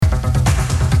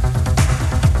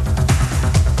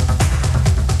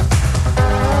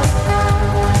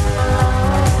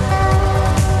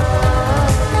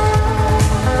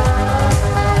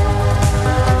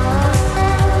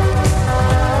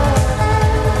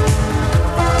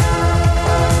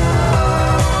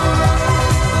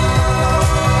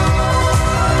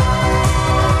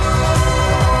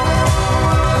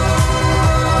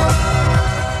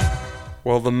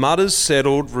Well, the mud is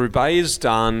settled, Roubaix is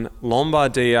done,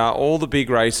 Lombardia, all the big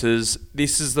races.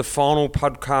 This is the final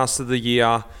podcast of the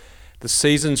year. The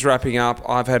season's wrapping up.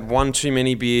 I've had one too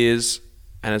many beers,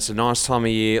 and it's a nice time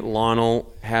of year.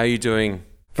 Lionel, how are you doing?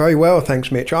 Very well,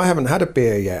 thanks, Mitch. I haven't had a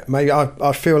beer yet. Maybe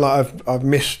I feel like I've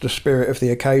missed the spirit of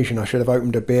the occasion. I should have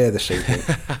opened a beer this evening.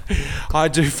 I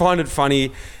do find it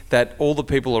funny that all the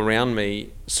people around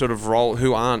me sort of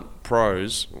who aren't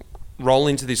pros, roll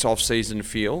into this off-season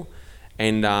feel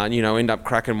and, end up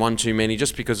cracking one too many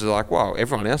just because they're like, wow,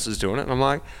 everyone else is doing it. And I'm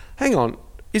like, hang on,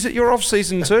 is it your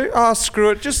off-season too? Oh,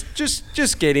 screw it.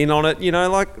 Just get in on it.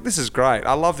 This is great.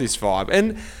 I love this vibe.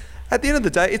 And at the end of the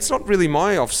day, it's not really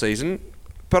my off-season,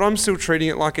 but I'm still treating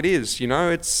it like it is.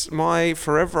 It's my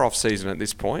forever off-season at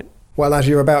this point. Well, as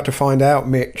you're about to find out,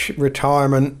 Mitch,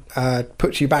 retirement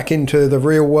puts you back into the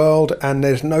real world, and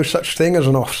there's no such thing as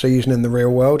an off-season in the real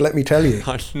world, let me tell you.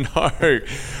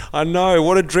 I know.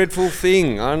 What a dreadful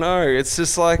thing. I know. It's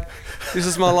just like, this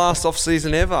is my last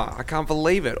off-season ever. I can't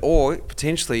believe it. Or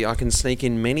potentially I can sneak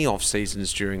in many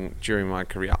off-seasons during my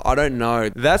career. I don't know.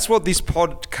 That's what this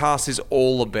podcast is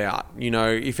all about.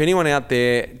 If anyone out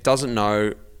there doesn't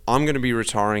know, I'm going to be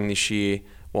retiring this year.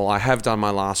 Well, I have done my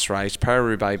last race,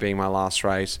 Paris-Roubaix being my last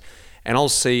race, and I'll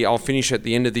finish at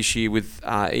the end of this year with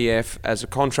EF as a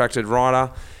contracted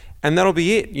rider, and that'll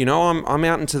be it. I'm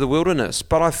out into the wilderness.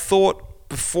 But I thought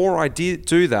before I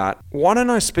do that, why don't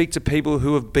I speak to people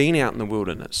who have been out in the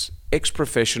wilderness,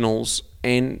 ex-professionals,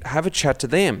 and have a chat to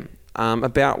them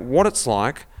about what it's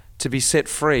like to be set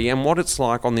free and what it's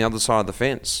like on the other side of the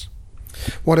fence.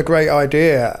 What a great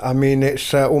idea. I mean,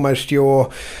 it's almost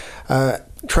your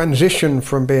transition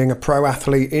from being a pro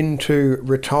athlete into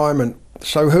retirement.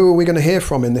 So who are we going to hear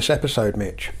from in this episode,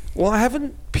 Mitch? Well, I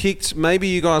haven't picked, maybe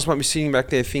you guys might be sitting back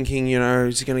there thinking,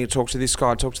 is he going to talk to this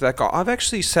guy, talk to that guy? I've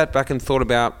actually sat back and thought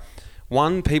about,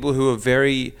 people who are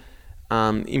very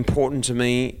important to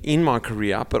me in my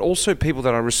career, but also people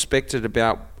that I respected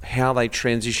about how they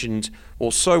transitioned,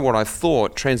 or so what I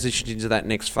thought transitioned into that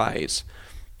next phase.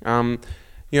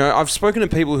 I've spoken to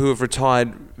people who have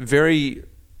retired very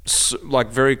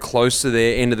close to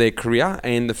their end of their career,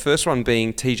 and the first one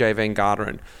being TJ Van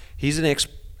Garderen. He's an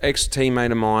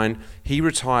ex-teammate of mine. He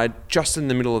retired just in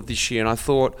the middle of this year, and I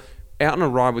thought out on a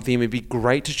ride with him, it'd be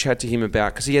great to chat to him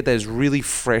about, because he had those really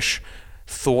fresh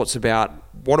thoughts about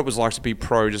what it was like to be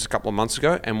pro just a couple of months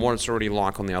ago and what it's already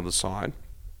like on the other side.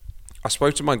 I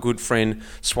spoke to my good friend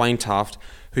Swain Tuft,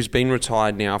 who's been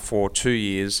retired now for 2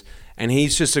 years, and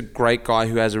he's just a great guy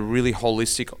who has a really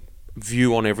holistic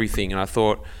view on everything. And I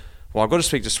thought, well, I've got to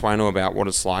speak to Swaino about what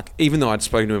it's like. Even though I'd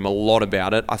spoken to him a lot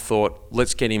about it, I thought,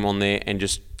 let's get him on there and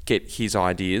just get his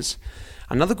ideas.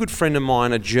 Another good friend of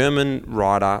mine, a German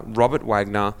rider, Robert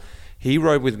Wagner, he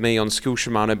rode with me on Skill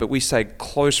Shimano, but we stayed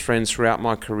close friends throughout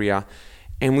my career.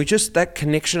 And that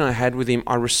connection I had with him,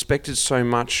 I respected so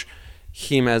much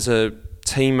him as a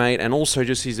teammate and also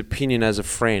just his opinion as a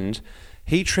friend.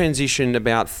 He transitioned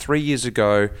about 3 years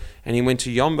ago, and he went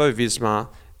to Jumbo Visma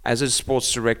as a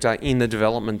sports director in the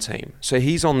development team. So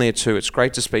he's on there too. It's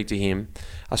great to speak to him.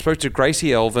 I spoke to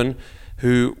Gracie Elvin,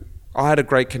 who I had a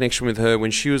great connection with her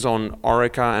when she was on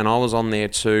Orica, and I was on there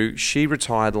too. She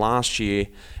retired last year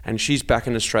and she's back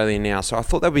in Australia now. So I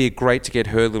thought that'd be great to get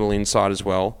her little insight as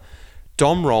well.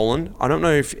 Dom Rowland, I don't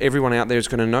know if everyone out there is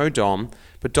going to know Dom,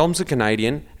 but Dom's a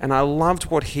Canadian, and I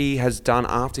loved what he has done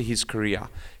after his career.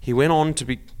 He went on to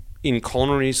be in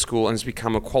culinary school and has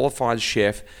become a qualified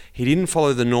chef. He didn't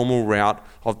follow the normal route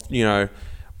of, I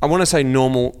want to say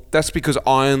normal, that's because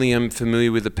I only am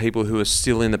familiar with the people who are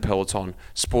still in the peloton,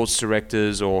 sports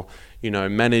directors or,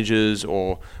 managers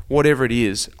or whatever it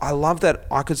is. I love that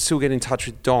I could still get in touch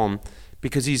with Dom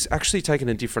because he's actually taken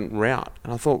a different route.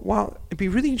 And I thought, well, it'd be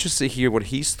really interesting to hear what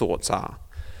his thoughts are.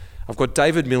 I've got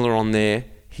David Miller on there.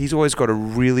 He's always got a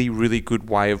really, really good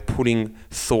way of putting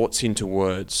thoughts into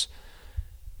words.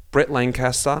 Brett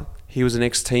Lancaster, he was an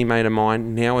ex-teammate of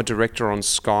mine, now a director on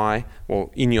Sky, or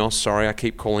Ineos, sorry, I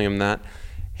keep calling him that.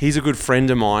 He's a good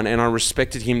friend of mine, and I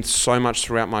respected him so much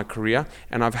throughout my career,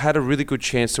 and I've had a really good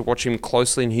chance to watch him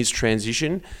closely in his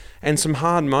transition and some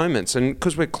hard moments. And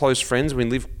because we're close friends, we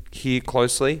live here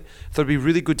closely, I thought it'd be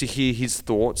really good to hear his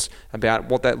thoughts about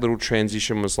what that little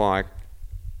transition was like.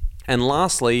 And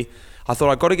lastly, I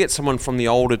thought I'd got to get someone from the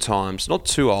older times, not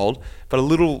too old, but a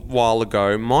little while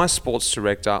ago, my sports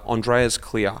director, Andreas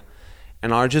Clear.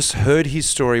 And I just heard his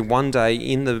story one day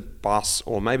in the bus,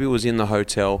 or maybe it was in the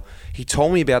hotel. He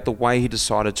told me about the way he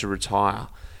decided to retire.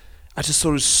 I just thought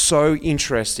it was so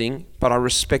interesting, but I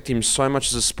respect him so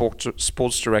much as a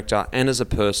sports director and as a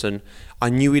person. I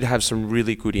knew he'd have some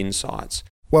really good insights.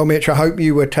 Well, Mitch, I hope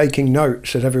you were taking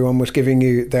notes as everyone was giving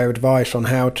you their advice on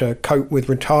how to cope with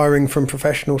retiring from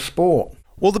professional sport.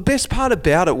 Well, the best part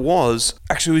about it was,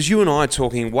 actually, it was you and I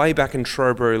talking way back in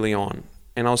Trobe early on.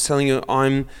 And I was telling you,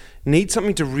 I need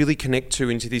something to really connect to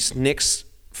into this next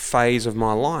phase of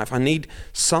my life. I need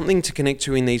something to connect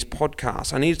to in these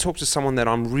podcasts. I need to talk to someone that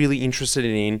I'm really interested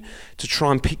in to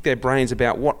try and pick their brains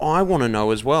about what I want to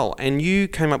know as well. And you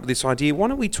came up with this idea, why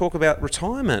don't we talk about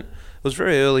retirement? It was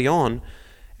very early on.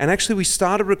 And actually, we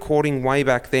started recording way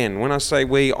back then. When I say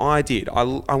we, I did. I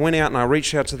went out and I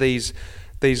reached out to these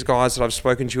guys that I've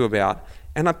spoken to you about,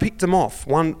 and I picked them off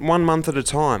one month at a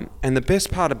time. And the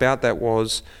best part about that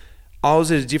was I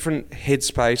was at a different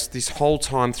headspace this whole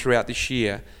time throughout this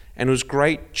year. And it was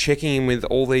great checking in with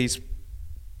all these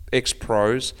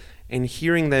ex-pros and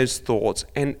hearing those thoughts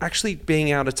and actually being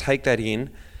able to take that in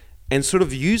and sort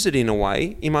of use it in a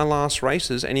way in my last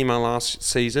races and in my last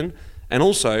season, and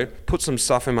also put some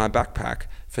stuff in my backpack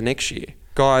for next year.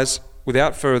 Guys,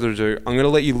 without further ado, I'm going to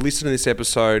let you listen to this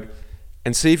episode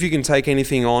and see if you can take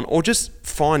anything on or just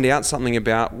find out something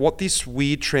about what this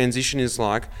weird transition is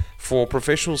like for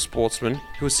professional sportsmen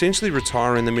who essentially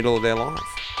retire in the middle of their life.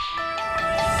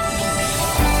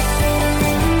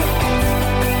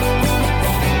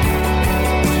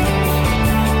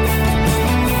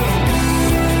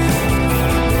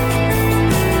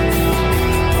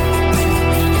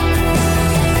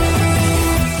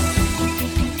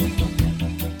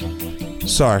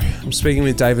 So, I'm speaking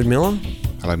with David Miller.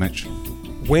 Hello, Mitch.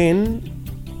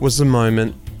 When was the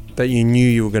moment that you knew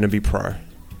you were going to be pro?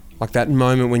 Like that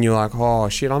moment when you're like, oh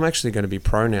shit, I'm actually going to be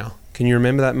pro now. Can you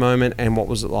remember that moment and what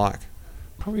was it like?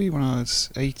 Probably when I was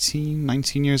 18,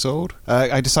 19 years old.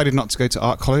 I decided not to go to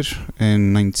art college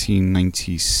in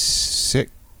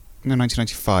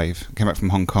 1995. I came back from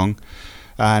Hong Kong,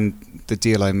 and the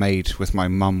deal I made with my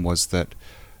mum was that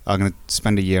I'm going to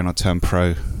spend a year and I'll turn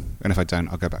pro, and if I don't,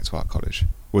 I'll go back to art college.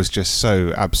 Was just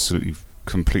so absolutely,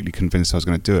 completely convinced I was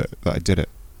going to do it that I did it.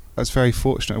 I was very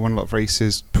fortunate. I won a lot of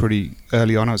races pretty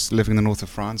early on. I was living in the north of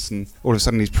France, and all of a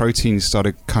sudden these pro teams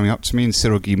started coming up to me, and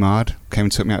Cyril Guimard came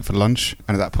and took me out for lunch,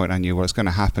 and at that point I knew what was going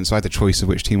to happen, so I had the choice of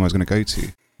which team I was going to go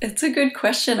to. It's a good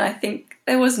question. I think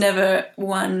there was never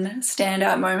one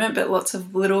standout moment, but lots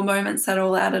of little moments that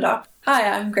all added up.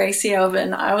 Hi, I'm Gracie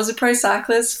Elvin. I was a pro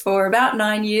cyclist for about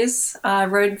 9 years. I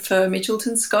rode for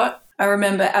Mitchelton Scott. I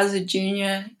remember as a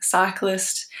junior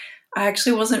cyclist, I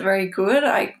actually wasn't very good.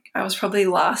 I was probably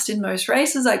last in most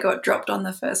races. I got dropped on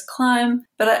the first climb,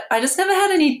 but I just never had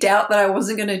any doubt that I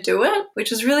wasn't going to do it, which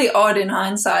was really odd in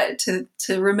hindsight to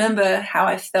remember how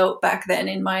I felt back then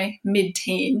in my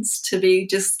mid-teens, to be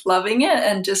just loving it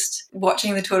and just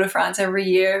watching the Tour de France every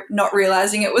year, not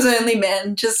realizing it was only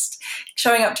men, just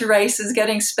showing up to races,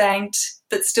 getting spanked,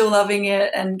 but still loving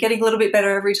it and getting a little bit better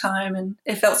every time. And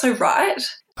it felt so right.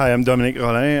 Hi, I'm Dominique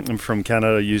Rollin. I'm from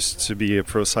Canada. I used to be a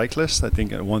pro cyclist, I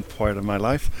think, at one point of my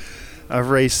life. I've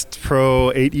raced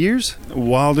pro 8 years.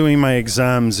 While doing my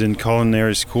exams in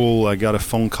culinary school, I got a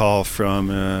phone call from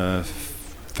a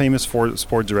famous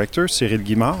sport director, Cyril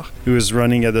Guimard, who was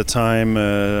running at the time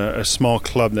a small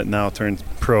club that now turned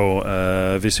pro,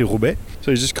 VC Roubaix.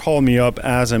 So he just called me up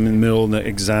as I'm in the middle of the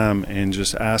exam and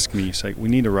just asked me, it's like, we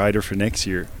need a rider for next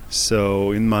year.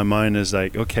 So in my mind, it's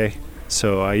like, okay,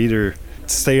 so I either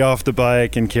stay off the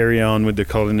bike and carry on with the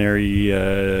culinary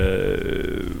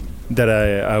that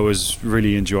I was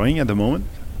really enjoying at the moment,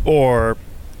 or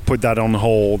put that on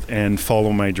hold and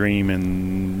follow my dream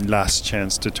and last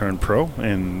chance to turn pro,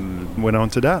 and went on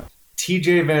to that.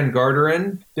 TJ Van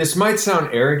Garderen. This might sound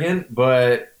arrogant,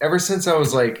 but ever since I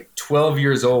was like 12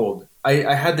 years old,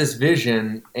 I had this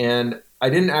vision, and I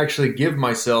didn't actually give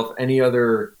myself any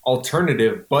other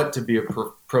alternative but to be a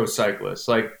pro cyclist.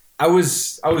 Like, I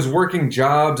was working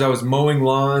jobs. I was mowing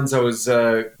lawns. I was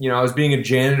being a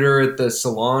janitor at the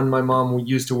salon my mom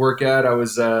used to work at. I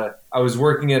was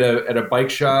working at a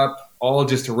bike shop, all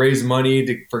just to raise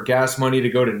money for gas money to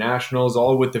go to nationals,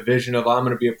 all with the vision of I'm going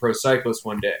to be a pro cyclist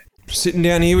one day. Sitting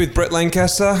down here with Brett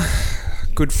Lancaster,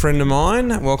 good friend of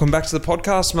mine. Welcome back to the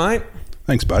podcast, mate.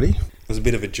 Thanks, buddy. It was a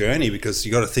bit of a journey because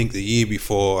you got to think the year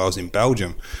before I was in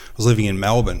Belgium, I was living in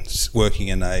Melbourne, working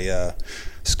in a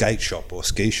skate shop or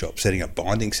ski shop, setting up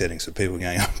binding settings for people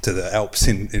going up to the Alps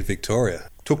in Victoria.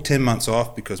 Took 10 months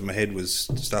off because my head was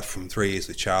stuff from 3 years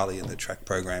with Charlie and the track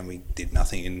program. We did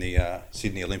nothing in the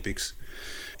Sydney Olympics.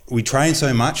 We trained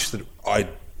so much that I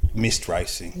missed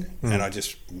racing and I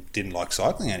just didn't like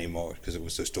cycling anymore because it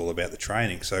was just all about the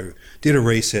training. So did a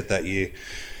reset that year,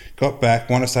 got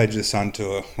back, won a Stage of the Sun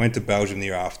tour, went to Belgium the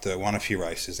year after, won a few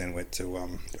races, then went to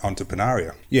on to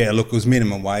Panaria. Yeah, look, it was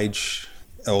minimum wage.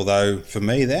 Although for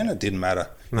me then it didn't matter.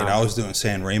 No. I was doing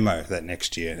San Remo that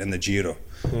next year and the Giro,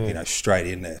 straight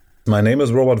in there. My name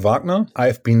is Robert Wagner.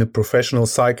 I've been a professional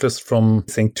cyclist from,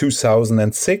 I think,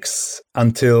 2006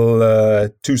 until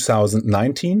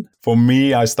 2019. For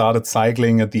me, I started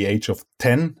cycling at the age of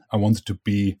 10. I wanted to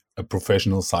be a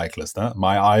professional cyclist.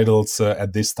 My idols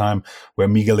at this time were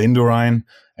Miguel Indurain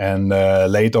and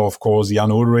later, of course, Jan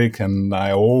Ullrich. And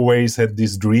I always had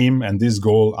this dream and this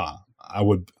goal. I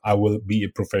will be a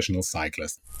professional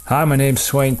cyclist. Hi, my name's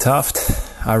Swain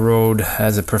Tuft. I rode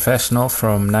as a professional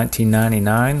from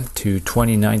 1999 to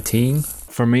 2019.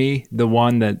 For me, the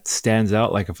one that stands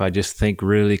out, like if I just think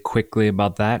really quickly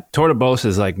about that, Tour de Beauce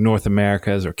is like North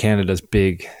America's or Canada's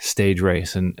big stage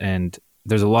race. And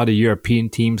there's a lot of European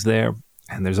teams there.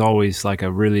 And there's always like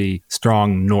a really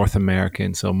strong North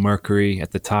American. So Mercury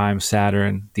at the time,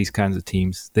 Saturn, these kinds of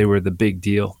teams, they were the big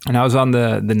deal. And I was on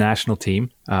the national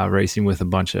team racing with a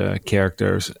bunch of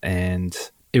characters. And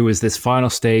it was this final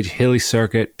stage, hilly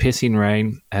circuit, pissing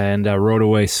rain. And I rode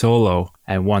away solo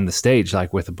and won the stage,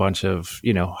 like with a bunch of,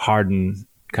 hardened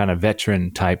kind of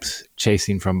veteran types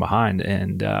chasing from behind.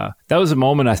 And that was a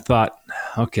moment I thought,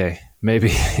 okay,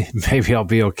 maybe I'll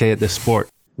be okay at this sport.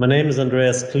 My name is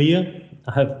Andreas Klier.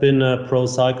 I have been a pro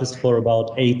cyclist for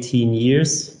about 18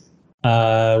 years.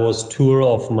 I was Tour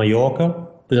of Mallorca.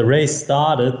 The race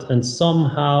started and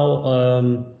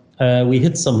somehow we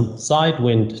hit some side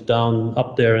wind down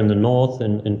up there in the north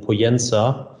in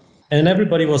Pollença. And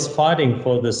everybody was fighting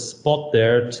for this spot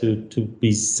there to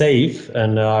be safe.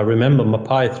 And I remember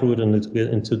Mapai threw it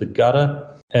into the gutter.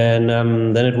 And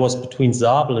then it was between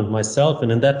Zabel and myself.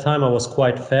 And in that time I was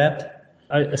quite fat.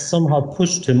 I somehow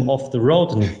pushed him off the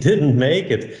road and he didn't make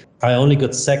it. I only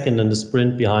got second in the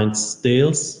sprint behind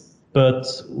Stales. But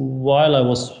while I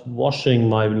was washing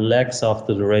my legs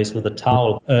after the race with a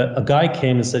towel, a guy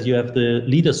came and said, you have the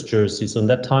leader's jersey. So in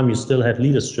that time, you still had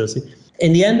leader's jersey.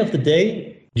 In the end of the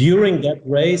day, during that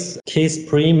race, Kees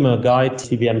Priem, a guy,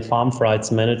 TBM Farm Frights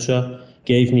manager,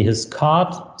 gave me his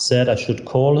card, said I should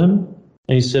call him.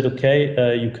 And he said,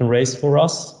 okay, you can race for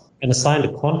us. And I signed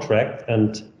a contract.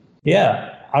 And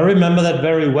yeah, I remember that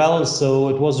very well. So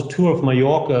it was a Tour of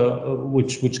Mallorca,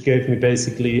 which gave me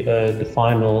basically the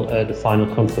final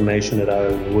confirmation that I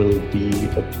will be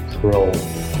a pro.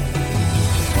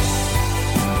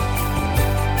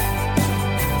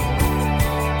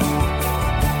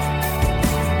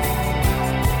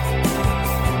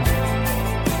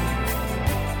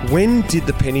 When did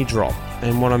the penny drop?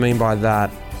 And what I mean by that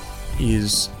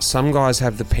is some guys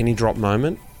have the penny drop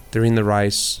moment. They're in the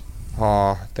race.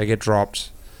 They get dropped.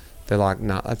 They're like,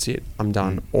 nah, that's it. I'm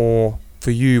done. Or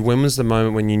for you, when was the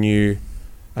moment when you knew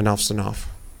enough's enough?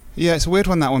 Yeah, it's a weird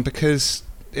one, that one, because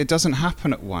it doesn't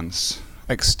happen at once.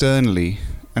 Externally,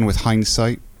 and with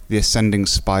hindsight, the ascending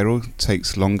spiral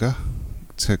takes longer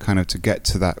to get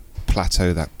to that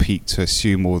plateau, that peak, to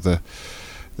assume all the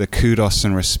kudos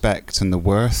and respect and the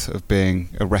worth of being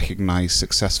a recognised,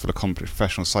 successful, accomplished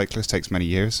professional cyclist takes many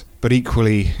years. But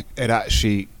equally, it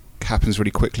actually happens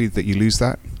really quickly that you lose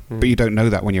that. But you don't know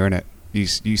that when you're in it.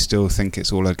 You still think it's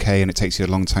all okay, and it takes you a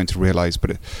long time to realise,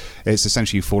 but it's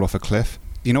essentially you fall off a cliff.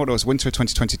 You know what it was? Winter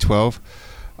 2012,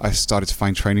 I started to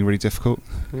find training really difficult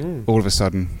all of a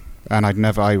sudden. And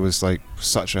I was like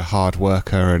such a hard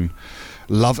worker and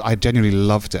I genuinely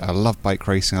loved it. I loved bike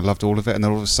racing. I loved all of it. And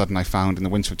then all of a sudden I found in the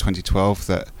winter of 2012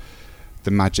 that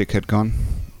the magic had gone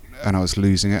and I was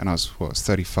losing it. And I was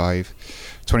 35.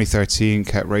 2013,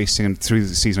 kept racing, and through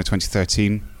the season of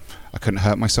 2013, I couldn't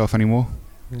hurt myself anymore.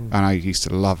 And I used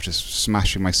to love just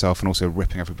smashing myself and also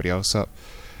ripping everybody else up.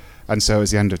 And so it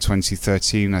was the end of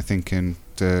 2013, I think in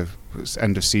the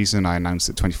end of season, I announced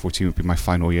that 2014 would be my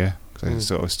final year. I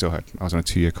was on a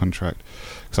 2-year contract.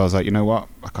 So I was like, you know what,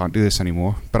 I can't do this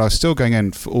anymore. But I was still going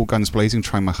in for all guns blazing,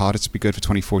 trying my hardest to be good for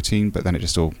 2014, but then it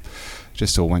just all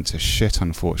went to shit,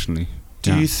 unfortunately.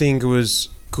 Do you think it was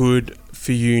good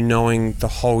for you knowing the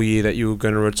whole year that you were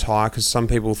going to retire? Because some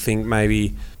people think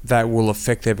maybe that will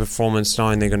affect their performance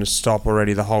knowing they're going to stop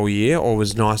already the whole year, or it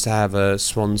was nice to have a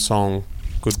swan song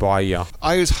goodbye year?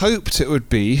 I was hoped it would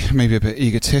be maybe a bit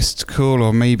egotistical,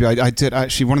 or maybe I did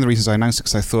actually. One of the reasons I announced it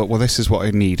because I thought, well, this is what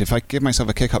I need. If I give myself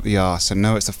a kick up the arse and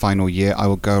know it's the final year, I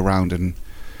will go around and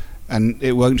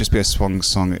it won't just be a swan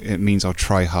song. It means I'll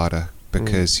try harder.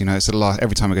 Because, it's a lot.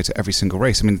 Every time I go to every single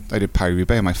race, I mean, I did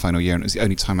Paris-Roubaix in my final year, and it was the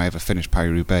only time I ever finished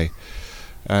Paris-Roubaix.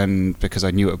 And because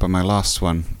I knew it about my last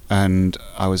one, and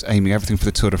I was aiming everything for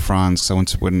the Tour de France, because I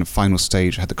wanted to win the final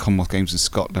stage. I had the Commonwealth Games in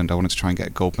Scotland. I wanted to try and get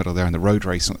a gold medal there in the road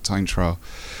race, not the time trial.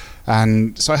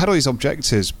 And so I had all these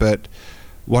objectives, but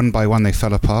one by one they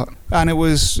fell apart. And it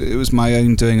was my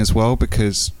own doing as well,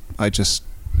 because I just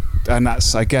and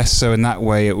that's, I guess, so in that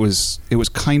way it was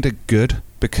kind of good,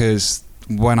 because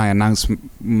when I announced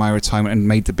my retirement and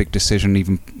made the big decision,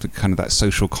 even kind of that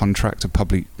social contract of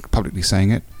publicly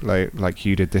saying it, like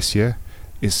you did this year,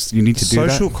 is you need to do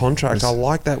that. Social contract. I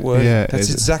like that word. Yeah,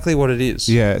 that's exactly what it is.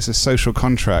 Yeah, it's a social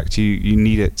contract. You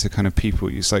need it to kind of people.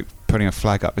 It's like putting a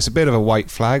flag up. It's a bit of a white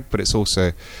flag, but it's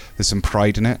also, there's some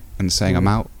pride in it and saying I'm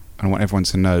out and I want everyone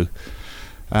to know.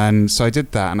 And so I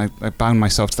did that, and I bound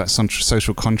myself to that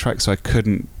social contract, so I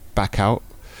couldn't back out.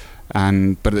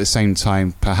 But at the same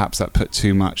time, perhaps I put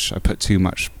too much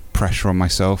pressure on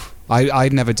myself. I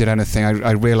never did anything.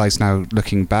 I realize now,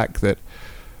 looking back, that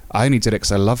I only did it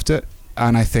because I loved it.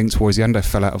 And I think towards the end I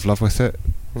fell out of love with it.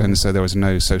 And so there was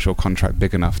no social contract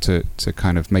big enough to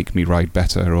kind of make me ride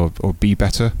better or be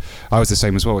better. I was the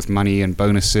same as well with money and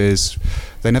bonuses.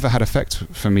 They never had effect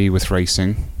for me with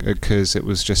racing, because it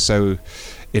was just so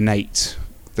innate,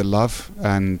 the love,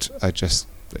 and I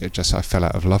fell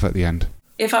out of love at the end.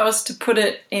 If I was to put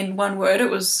it in one word,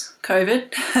 it was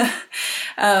COVID.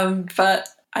 But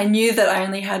I knew that I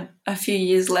only had a few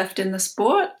years left in the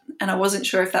sport, and I wasn't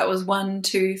sure if that was 1,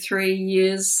 2, 3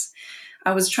 years.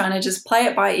 I was trying to just play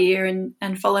it by ear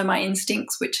and follow my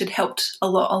instincts, which had helped a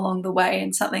lot along the way,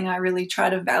 and something I really try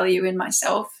to value in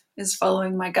myself is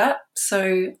following my gut.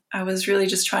 So I was really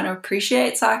just trying to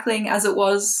appreciate cycling as it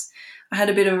was. I had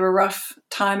a bit of a rough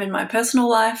time in my personal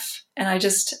life, and I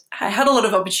had a lot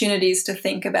of opportunities to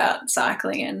think about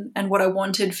cycling and what I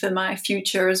wanted for my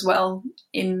future as well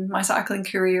in my cycling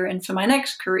career and for my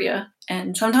next career.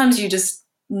 And sometimes you just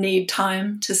need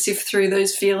time to sift through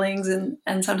those feelings, and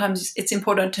sometimes it's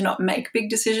important to not make big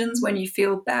decisions when you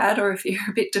feel bad or if you're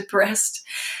a bit depressed.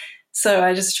 So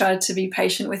I just tried to be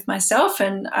patient with myself,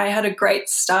 and I had a great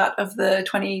start of the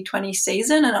 2020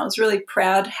 season, and I was really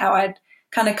proud how I'd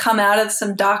kind of come out of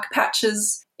some dark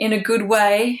patches in a good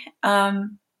way.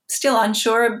 Still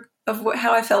unsure of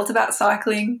how I felt about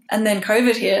cycling. And then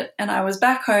COVID hit, and I was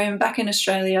back home, back in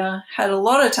Australia, had a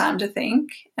lot of time to think,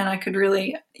 and I could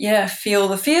really, feel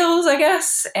the feels, I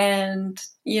guess, and,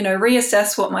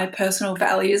 reassess what my personal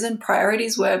values and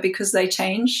priorities were, because they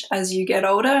change as you get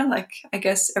older. Like, I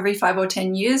guess every 5 or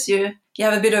 10 years, you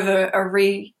have a bit of a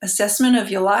reassessment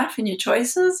of your life and your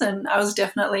choices. And I was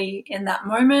definitely in that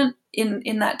moment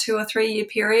in that 2 or 3 year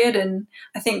period. And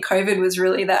I think COVID was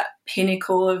really that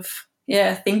pinnacle of,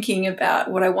 thinking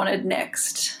about what I wanted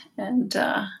next, and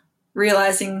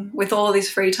realizing with all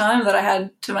this free time that I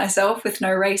had to myself with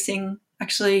no racing,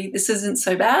 actually, this isn't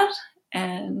so bad,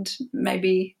 and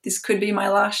maybe this could be my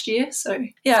last year. So,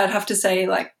 I'd have to say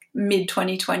like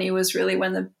mid-2020 was really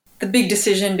when the big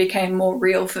decision became more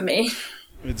real for me.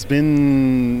 It's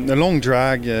been a long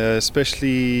drag,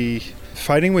 especially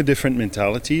fighting with different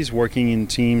mentalities, working in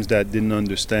teams that didn't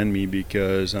understand me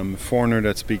because I'm a foreigner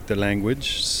that speaks the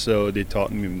language. So they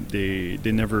taught me,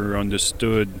 they never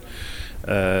understood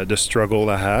the struggle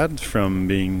I had from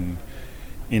being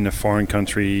in a foreign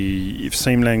country,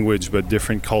 same language but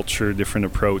different culture, different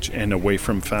approach, and away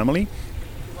from family.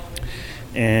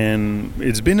 And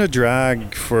it's been a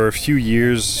drag for a few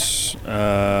years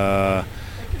prior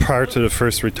to the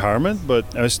first retirement,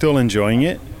 but I was still enjoying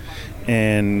it.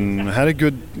 And I had a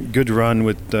good run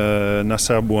with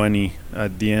Nasser Bouhanni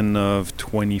at the end of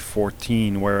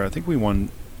 2014, where I think we won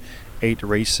 8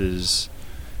 races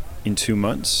in 2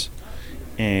 months,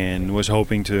 and was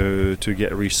hoping to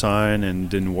get re-signed, and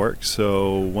didn't work.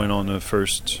 So went on a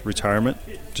first retirement,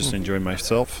 just enjoying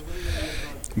myself.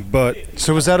 But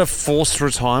so was that a forced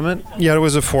retirement? Yeah, it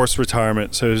was a forced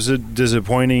retirement. So it was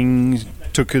disappointing,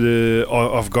 took it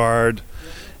off guard.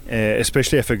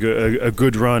 Especially after a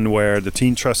good run where the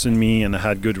team trusted me and I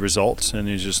had good results, and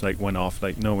it just like went off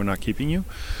like, no, we're not keeping you.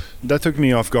 That took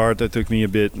me off guard. That took me a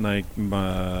bit like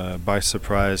by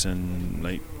surprise, and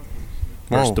like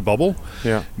burst the bubble.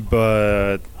 Yeah.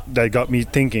 But that got me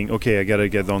thinking, okay, I gotta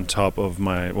get on top of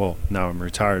now I'm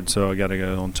retired, so I gotta get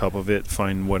on top of it,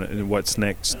 find what's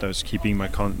next. I was keeping my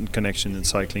connection in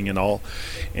cycling and all.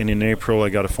 And in April I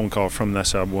got a phone call from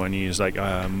Nasser Bouhanni. He's like,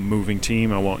 I'm moving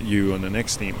team, I want you on the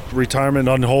next team. Retirement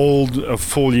on hold, a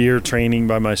full year training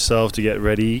by myself to get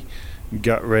ready.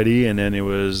 Got ready, and then it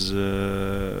was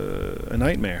a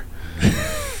nightmare.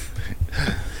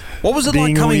 What was it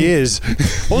like coming?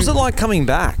 What was it like coming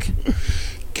back?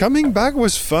 Coming back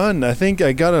was fun. I think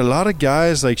I got a lot of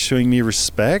guys like showing me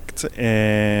respect,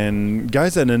 and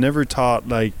guys that I never thought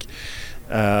like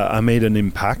I made an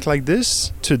impact like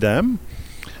this to them.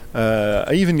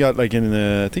 I even got like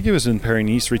I think it was in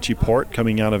Paris-Nice, Richie Porte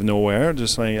coming out of nowhere,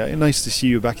 just like, nice to see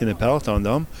you back in the peloton,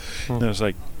 Dom. And I was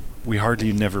like, we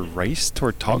hardly never raced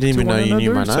or talked to even one know you another.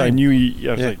 knew my So I name. knew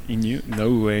he knew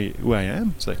who I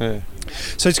am.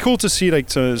 So it's cool to see like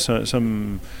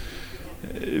some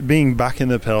being back in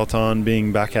the peloton,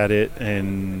 being back at it,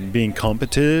 and being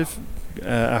competitive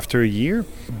after a year.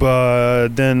 But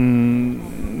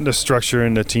then the structure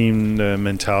in the team, the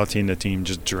mentality in the team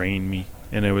just drained me.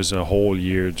 And it was a whole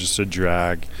year just a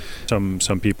drag. Some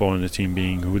people in the team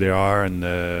being who they are,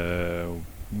 and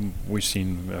we've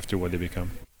seen after what they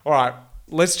become. All right,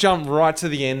 let's jump right to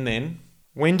the end then.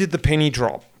 When did the penny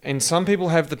drop? And some people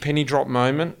have the penny drop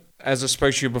moment, as I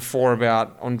spoke to you before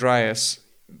about Andreas.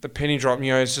 The penny drop,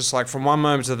 it's just like from one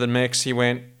moment to the next, he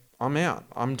went, I'm out,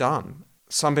 I'm done.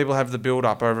 Some people have the build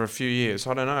up over a few years.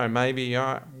 I don't know, maybe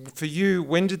for you,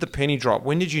 when did the penny drop?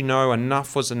 When did you know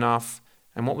enough was enough?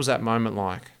 And what was that moment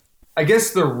like? I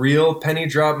guess the real penny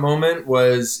drop moment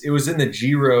was in the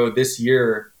Giro this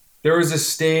year. There was a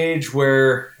stage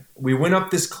where we went up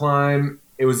this climb.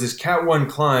 It was this Cat 1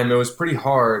 climb. It was pretty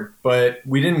hard, but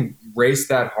we didn't race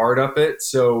that hard up it,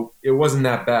 so it wasn't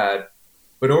that bad.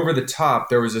 But over the top,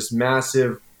 there was this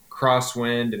massive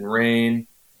crosswind and rain.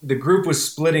 The group was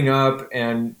splitting up,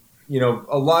 and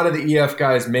a lot of the EF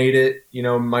guys made it,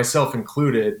 myself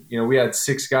included. We had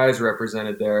 6 guys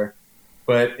represented there.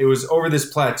 But it was over this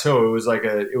plateau.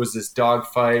 It was this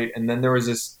dogfight, and then there was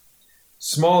this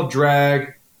small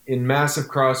drag in massive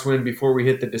crosswind before we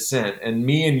hit the descent. And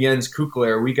me and Jens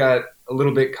Kukler, we got a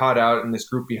little bit caught out in this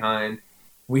group behind.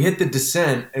 We hit the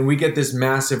descent, and we get this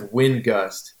massive wind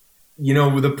gust.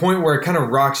 With the point where it kind of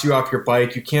rocks you off your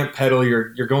bike. You can't pedal.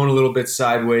 You're going a little bit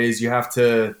sideways. You have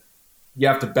to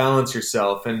balance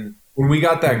yourself. And when we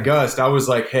got that gust, I was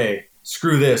like, hey,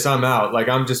 screw this, I'm out. Like,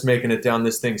 I'm just making it down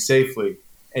this thing safely.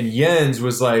 And Jens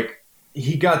was like,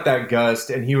 he got that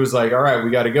gust, and he was like, all right, we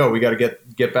got to go. We got to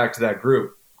get back to that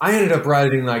group. I ended up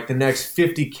riding like the next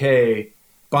 50K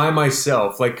by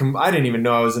myself. Like, I didn't even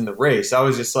know I was in the race. I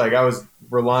was just like, I was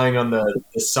relying on the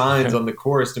signs on the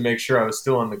course to make sure I was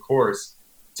still on the course.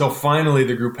 Till finally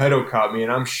the Gruppetto caught me,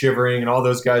 and I'm shivering, and all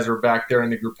those guys were back there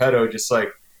in the Gruppetto just like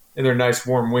in their nice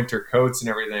warm winter coats and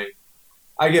everything.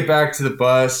 I get back to the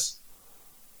bus,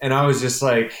 and I was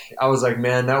like,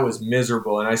 man, that was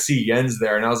miserable. And I see Jens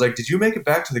there, and I was like, did you make it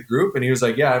back to the group? And he was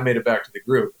like, yeah, I made it back to the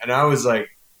group. And I was like,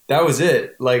 that was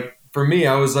it. Like, for me,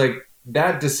 I was like,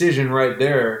 that decision right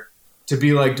there to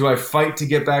be like, do I fight to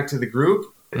get back to the group?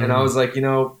 Mm-hmm. And I was like,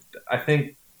 I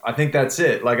think that's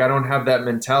it. Like, I don't have that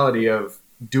mentality of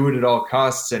do it at all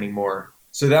costs anymore.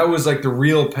 So that was like the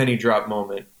real penny drop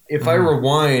moment. If I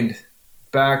rewind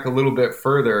back a little bit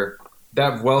further,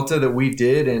 that Vuelta that we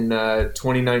did in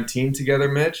 2019 together,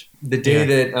 Mitch, the day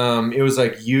that it was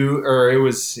like it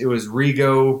was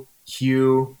Rigo,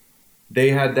 Hugh,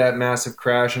 they had that massive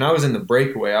crash, and I was in the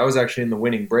breakaway. I was actually in the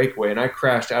winning breakaway, and I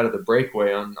crashed out of the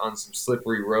breakaway on some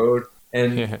slippery road.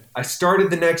 And I started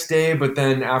the next day, but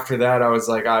then after that, I was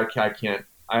like, I can't.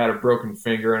 I had a broken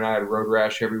finger, and I had road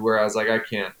rash everywhere. I was like, I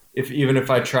can't. Even if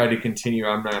I tried to continue,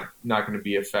 I'm not going to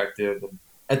be effective. And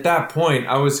at that point,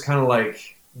 I was kind of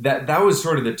like, that was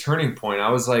sort of the turning point. I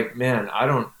was like, man, I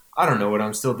don't know what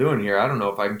I'm still doing here. I don't know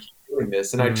if I can keep doing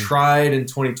this. And I tried in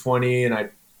 2020, and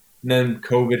then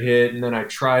COVID hit, and then I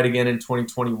tried again in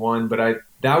 2021. But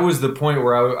that was the point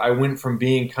where I went from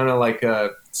being kind of like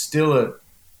still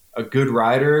a good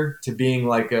rider to being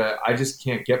like I just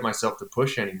can't get myself to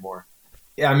push anymore.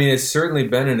 Yeah, I mean, it's certainly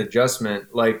been an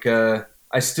adjustment. Like,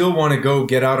 I still want to go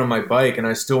get out on my bike, and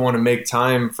I still want to make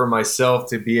time for myself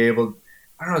to be able.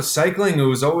 I don't know. Cycling, it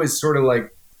was always sort of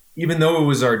like, even though it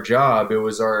was our job,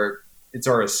 it's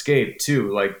our escape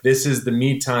too. Like, this is the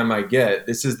me time I get.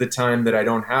 This is the time that I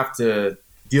don't have to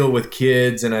deal with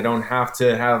kids, and I don't have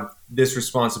to have this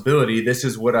responsibility. This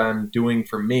is what I'm doing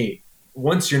for me.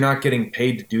 Once you're not getting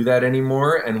paid to do that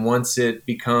anymore, and once it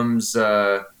becomes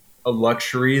a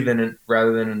luxury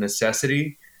rather than a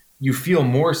necessity, you feel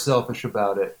more selfish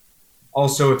about it.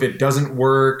 Also, if it doesn't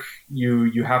work,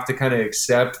 you have to kind of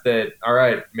accept that, all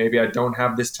right, maybe I don't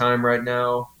have this time right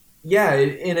now. Yeah,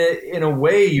 in a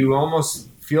way, you almost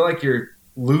feel like you're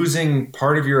losing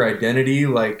part of your identity.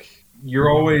 Like, you're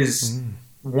always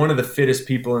one of the fittest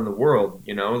people in the world,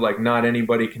 like not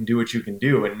anybody can do what you can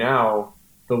do. And now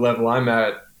the level I'm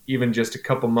at, even just a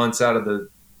couple months out of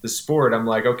the sport, I'm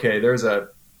like, okay, there's a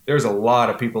lot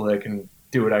of people that can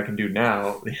do what I can do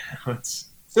now. It's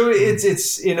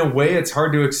in a way it's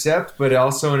hard to accept, but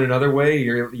also in another way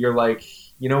you're like,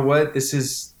 you know what,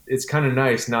 it's kind of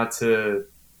nice not to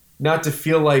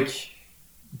feel like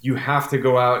you have to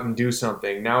go out and do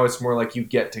something. Now it's more like you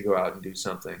get to go out and do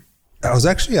something. I was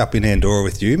actually up in Andorra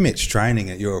with you, Mitch, training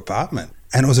at your apartment,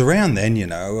 and it was around then, it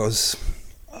was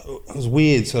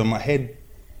weird. So my head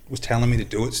was telling me to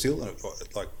do it still.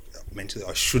 Like mentally,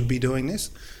 I should be doing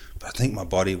this, but I think my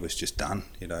body was just done.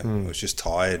 You know, I was just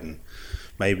tired, and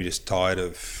maybe just tired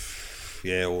of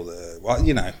all the. Well,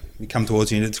 you know, you come towards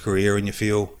the end of the career and you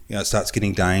feel, you know, it starts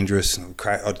getting dangerous.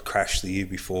 I'd crashed the year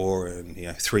before,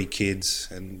 and 3 kids.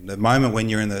 And the moment when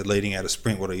you're in the leading out of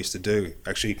sprint, what I used to do,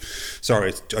 actually,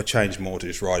 I changed more to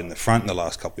just ride in the front in the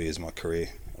last couple of years of my career.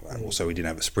 Also, we didn't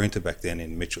have a sprinter back then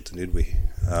in Mitchelton, did we?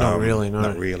 Not really, no.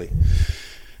 Not really.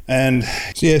 And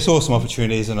so, saw some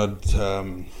opportunities, and I'd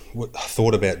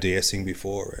thought about de-essing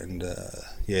before, and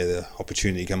the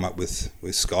opportunity came up with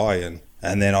Sky,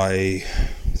 and then I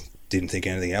didn't think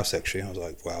anything else, actually. I was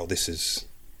like, wow,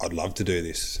 I'd love to do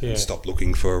this. Yeah. And stopped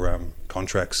looking for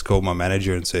contracts, called my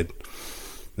manager and said,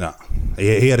 no.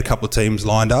 He had a couple of teams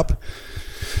lined up,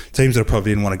 teams that I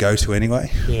probably didn't want to go to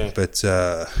anyway. Yeah. But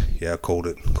I called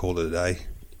it a day.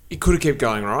 You could have kept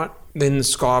going, right? Then the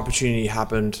Sky opportunity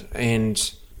happened,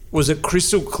 and was it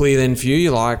crystal clear then for you?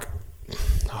 You're like,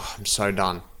 oh, I'm so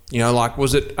done. You know, like,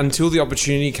 was it until the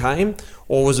opportunity came,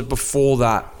 or was it before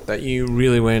that you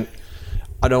really went,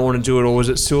 I don't want to do it? Or was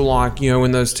it still like, you know,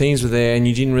 when those teams were there and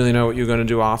you didn't really know what you were going to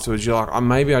do afterwards, you're like,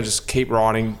 maybe I just keep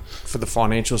riding for the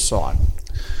financial side?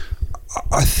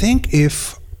 I think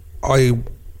if I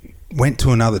went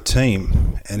to another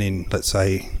team and let's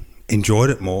say, enjoyed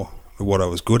it more, what I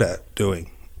was good at doing,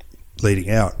 leading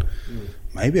out,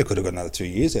 maybe I could have got another 2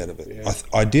 years out of it. Yeah.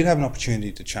 I did have an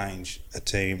opportunity to change a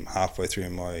team halfway through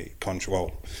my contract.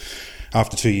 Well,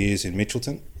 after 2 years in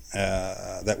Mitchelton,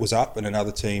 that was up, and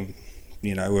another team,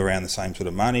 you know, were around the same sort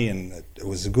of money, and it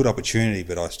was a good opportunity.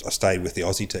 But I stayed with the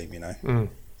Aussie team, you know.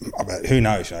 But who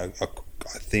knows? You know,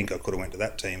 I think I could have went to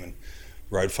that team and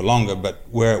rode for longer. But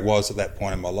where it was at that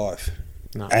point in my life,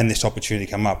 and this opportunity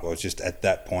come up, I was just at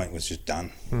that point was just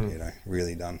done. You know,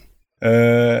 really done.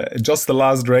 Just the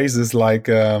last race is like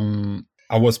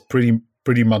I was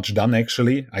pretty much done,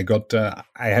 actually. I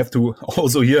have to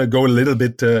also here go a little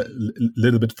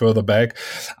bit further back.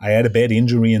 I had a bad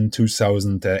injury in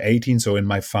 2018, so in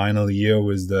my final year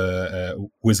with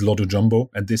Lotto Jumbo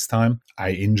at this time,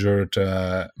 I injured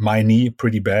my knee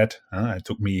pretty bad. It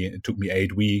took me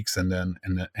 8 weeks and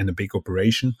a big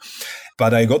operation,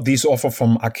 but I got this offer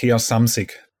from Arkea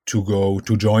Samsic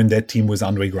to join that team with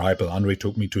Andre Greipel. Andre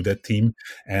took me to that team,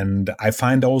 and I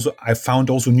found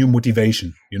also new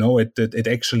motivation. You know, it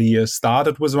actually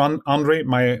started with Andre,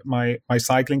 my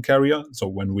cycling career. So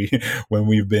when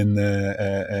we've been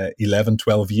 11,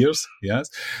 12 years, yes,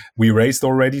 we raced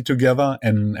already together,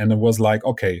 and it was like,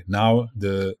 okay, now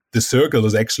the circle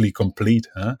is actually complete.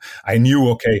 I knew,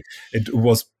 okay, it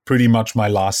was pretty much my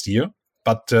last year.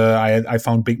 But I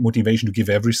found big motivation to give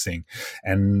everything,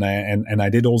 and I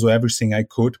did also everything I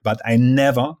could. But I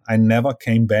never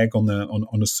came back on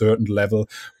a certain level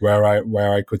where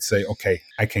I could say, okay,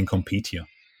 I can compete here,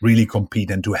 really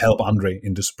compete, and to help Andre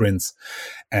in the sprints.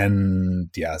 And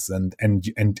yes, and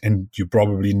you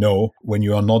probably know, when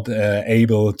you are not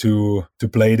able to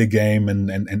play the game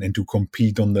and to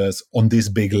compete on this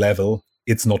big level,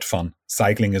 it's not fun.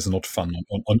 Cycling is not fun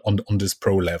on this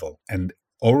pro level. And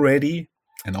already,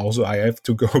 and also I have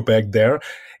to go back there,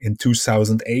 in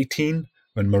 2018,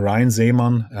 when Marijn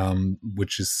Zeeman,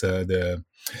 which is the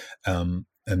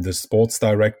sports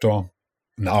director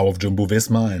now of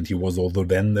Jumbo-Visma, and he was also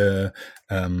then the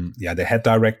head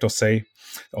director, say,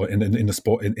 or in the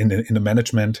sport, in the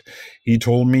management, he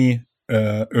told me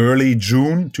early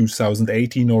June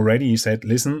 2018 already. He said,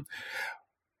 "Listen,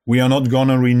 we are not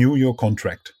gonna renew your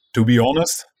contract." To be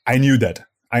honest, I knew that.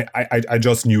 I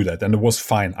just knew that, and it was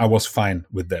fine. I was fine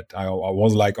with that. I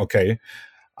was like, okay,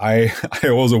 I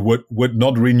also would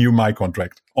not renew my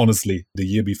contract. Honestly, the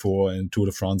year before in Tour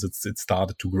de France, it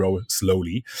started to grow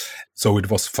slowly, so it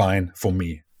was fine for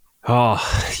me. Oh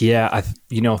yeah,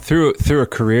 through a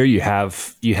career, you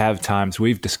have times,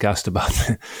 we've discussed about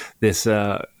this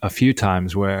a few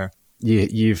times, where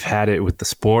you've had it with the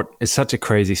sport. It's such a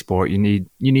crazy sport. You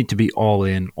need to be all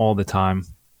in all the time.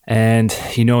 And,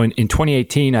 in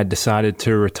 2018, I decided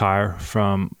to retire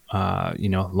from,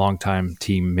 longtime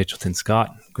team Mitchelton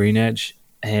Scott, Green Edge,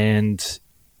 and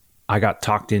I got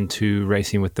talked into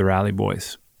racing with the Rally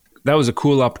Boys. That was a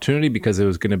cool opportunity because it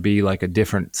was going to be like a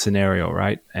different scenario,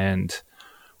 right? And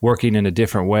working in a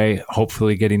different way,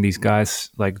 hopefully getting these guys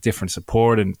like different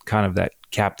support and kind of that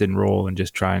captain role, and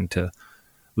just trying to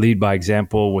lead by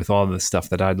example with all the stuff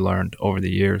that I'd learned over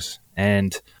the years.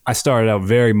 And I started out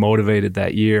very motivated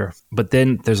that year, but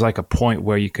then there's like a point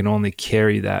where you can only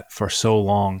carry that for so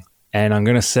long. And I'm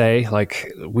going to say,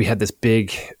 like, we had this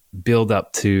big build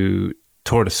up to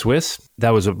Tour de Suisse.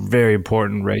 That was a very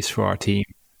important race for our team.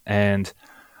 And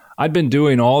I'd been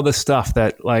doing all the stuff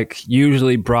that like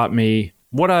usually brought me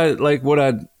what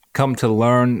I'd come to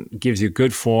learn gives you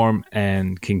good form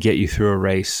and can get you through a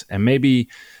race. And maybe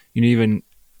you know, even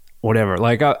whatever,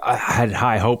 like I had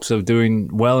high hopes of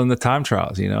doing well in the time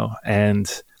trials, you know,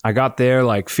 and I got there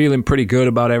like feeling pretty good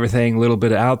about everything, a little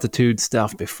bit of altitude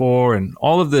stuff before and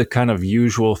all of the kind of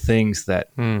usual things that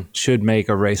should make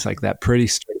a race like that pretty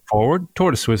straightforward.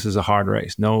 Tour de Suisse is a hard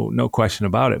race, no question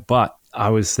about it. But I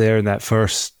was there in that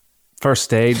first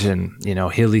stage and, you know,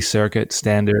 hilly circuit,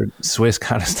 standard Swiss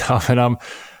kind of stuff. And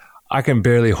I can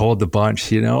barely hold the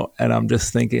bunch, you know, and I'm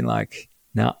just thinking like,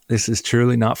 no, this is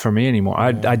truly not for me anymore.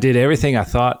 I did everything I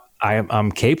thought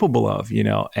I'm capable of, you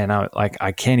know, and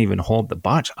I can't even hold the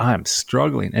bunch. I'm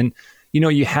struggling. And, you know,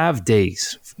 you have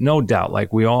days, no doubt,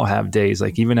 like we all have days,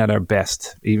 like even in our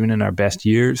best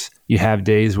years, you have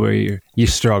days where you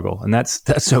struggle, and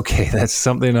that's okay. That's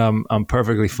something I'm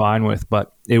perfectly fine with,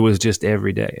 but it was just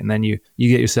every day. And then you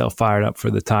get yourself fired up for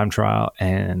the time trial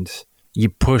and you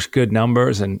push good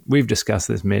numbers. And we've discussed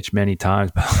this, Mitch, many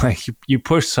times, but like you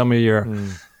push some of your,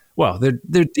 well,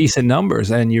 they're decent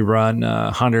numbers, and you run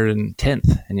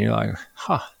 110th, and you're like,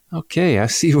 okay, I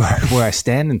see where I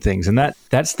stand in things. And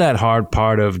that's that hard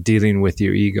part of dealing with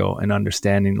your ego and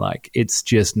understanding like it's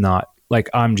just not, like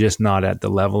I'm just not at the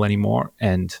level anymore.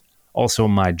 And also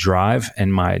my drive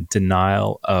and my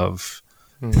denial of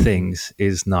things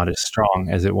is not as strong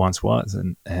as it once was.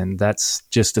 And that's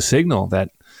just a signal that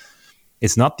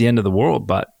it's not the end of the world,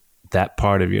 but that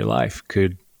part of your life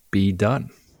could be done.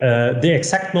 The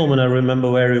exact moment I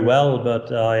remember very well,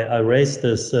 but I raced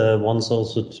this once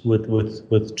also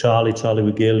with Charlie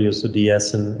Vigilius, the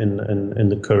DS in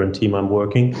the current team I'm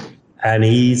working. And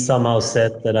he somehow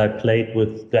said that I played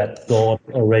with that thought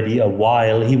already a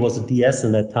while. He was a DS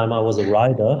in that time, I was a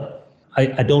rider.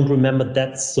 I don't remember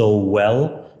that so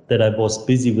well, that I was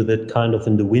busy with it kind of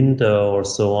in the winter or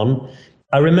so on.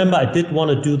 I remember I did want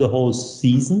to do the whole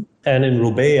season, and in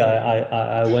Roubaix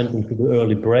I went into the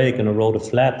early break and I rode a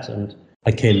flat, and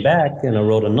I came back and I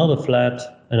rode another flat,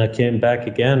 and I came back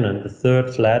again, and the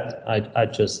third flat I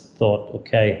just thought,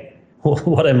 okay,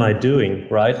 what am I doing,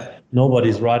 right?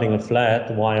 Nobody's riding a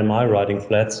flat. Why am I riding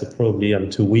flats? So probably I'm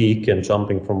too weak and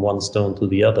jumping from one stone to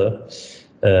the other.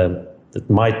 That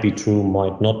might be true,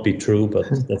 might not be true, but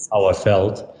that's how I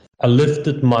felt. I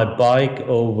lifted my bike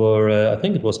over, I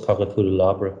think it was Carrefour de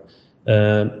l'Arbre.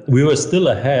 We were still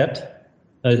ahead.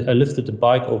 I lifted the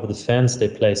bike over the fence. They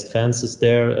placed fences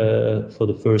there for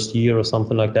the first year or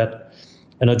something like that.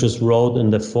 And I just rode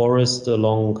in the forest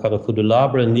along Carrefour de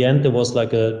l'Arbre. In the end, there was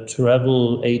like a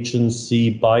travel agency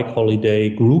bike holiday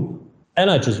group. And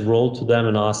I just rolled to them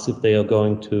and asked if they are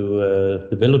going to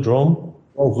the velodrome.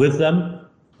 Drove with them,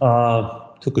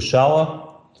 took a shower.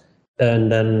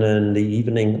 And then in the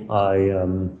evening,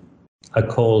 I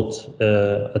called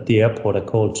at the airport. I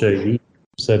called JV.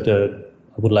 Said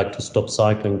I would like to stop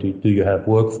cycling. Do you have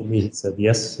work for me? He said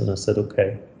yes, and I said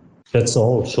okay. That's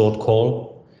all. Short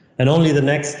call. And only the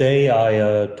next day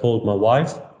I told my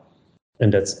wife,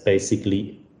 and that's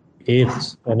basically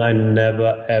it. And I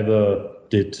never ever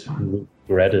did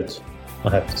regret it, I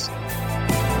have to say.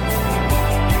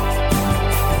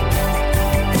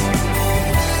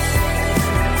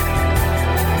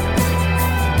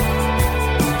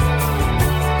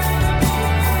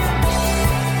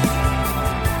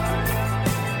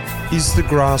 Is the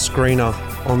grass greener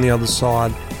on the other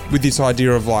side? With this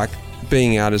idea of like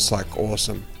being out is like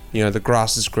awesome. You know, the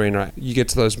grass is greener. You get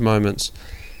to those moments.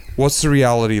 What's the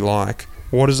reality like?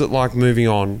 What is it like moving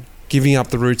on? Giving up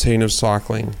the routine of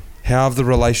cycling? How have the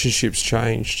relationships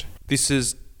changed? This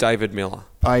is David Miller.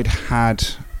 I'd had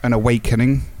an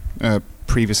awakening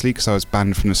previously because I was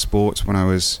banned from the sport when I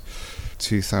was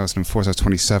 2004, so I was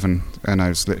 27, and I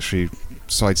was literally,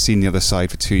 so I'd seen the other side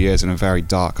for 2 years and a very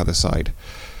dark other side.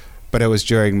 But it was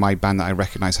during my ban that I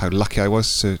recognised how lucky I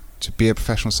was to be a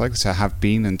professional cyclist, to have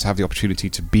been and to have the opportunity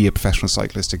to be a professional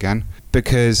cyclist again.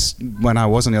 Because when I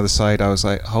was on the other side, I was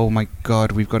like, oh my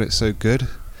God, we've got it so good.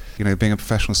 You know, being a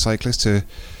professional cyclist and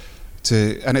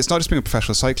it's not just being a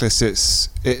professional cyclist, it's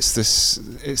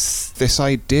this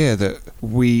idea that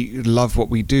we love what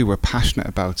we do, we're passionate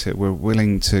about it, we're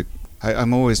willing to.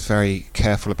 I'm always very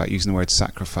careful about using the word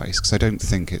sacrifice, because I don't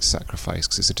think it's sacrifice,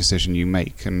 because it's a decision you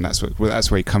make, and that's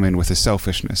where you come in with the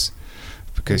selfishness,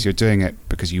 because you're doing it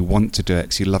because you want to do it,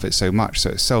 because you love it so much. So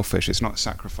it's selfish, it's not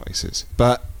sacrifices.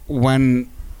 But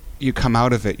when you come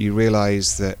out of it, you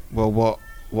realise that, well,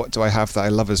 what do I have that I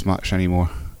love as much anymore?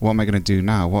 What am I going to do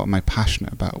now? What am I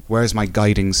passionate about? Where's my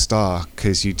guiding star?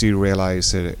 Because you do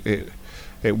realise that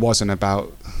it wasn't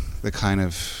about the kind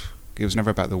of... It was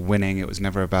never about the winning. It was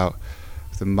never about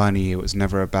the money. It was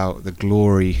never about the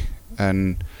glory.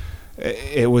 and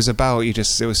it was about it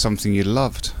was something you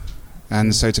loved.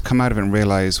 And so to come out of it and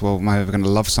realize, well, am I ever going to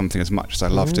love something as much as I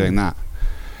love doing that?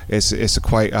 It's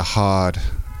quite a hard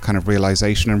kind of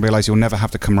realization, and realize you'll never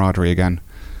have the camaraderie again.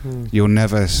 You'll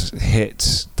never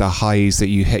hit the highs that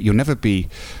you hit. You'll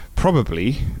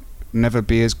probably never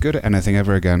be as good at anything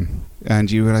ever again.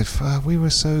 And you realize, we were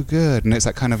so good. And it's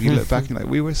that kind of, you look back and you're like,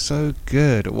 we were so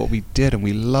good at what we did and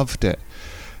we loved it.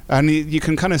 And you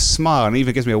can kind of smile, and it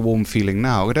even gives me a warm feeling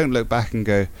now. I don't look back and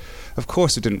go, of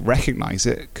course I didn't recognize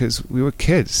it because we were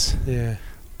kids. Yeah.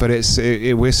 But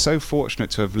we're so fortunate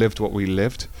to have lived what we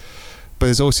lived. But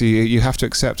there's also, you have to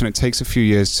accept, and it takes a few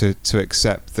years to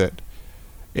accept that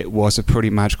it was a pretty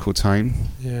magical time.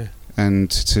 Yeah. And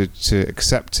to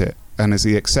accept it. And as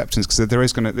the acceptance, because there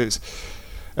is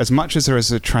as much as there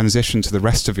is a transition to the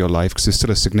rest of your life, because there's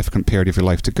still a significant period of your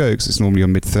life to go, because it's normally your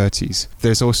mid-30s,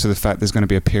 there's also the fact there's going to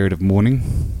be a period of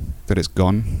mourning, that it's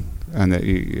gone, and that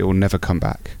it will never come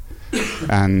back.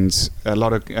 And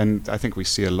I think we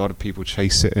see a lot of people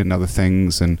chase it in other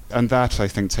things, and that I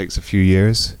think takes a few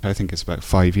years. I think it's about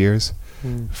 5 years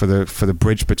for the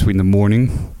bridge between the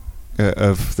mourning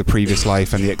of the previous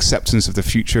life and the acceptance of the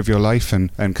future of your life,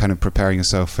 and kind of preparing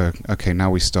yourself for, okay, now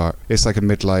we start. It's like a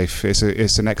midlife.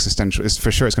 It's an existential. It's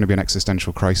for sure. It's going to be an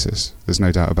existential crisis. There's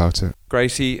no doubt about it.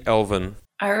 Gracie Elvin.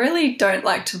 I really don't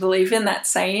like to believe in that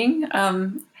saying.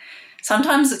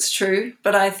 Sometimes it's true,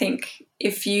 but I think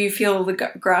if you feel the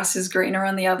grass is greener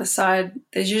on the other side,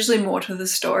 there's usually more to the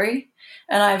story.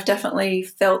 And I've definitely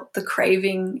felt the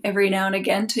craving every now and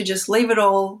again to just leave it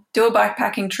all, do a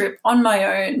bikepacking trip on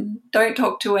my own, don't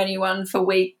talk to anyone for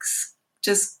weeks,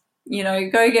 just,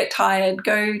 go get tired,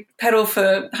 go pedal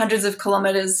for hundreds of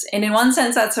kilometers. And in one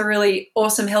sense, that's a really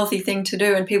awesome, healthy thing to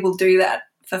do, and people do that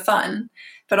for fun.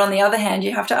 But on the other hand,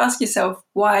 you have to ask yourself,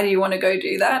 why do you want to go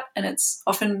do that? And it's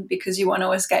often because you want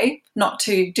to escape, not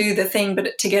to do the thing,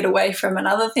 but to get away from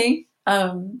another thing.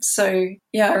 I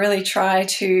really try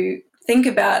to think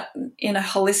about in a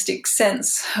holistic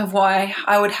sense of why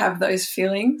I would have those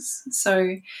feelings.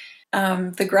 So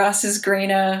the grass is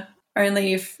greener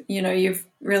only if, you've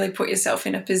really put yourself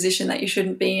in a position that you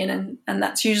shouldn't be in. And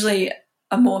that's usually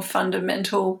a more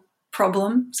fundamental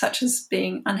problem, such as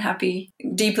being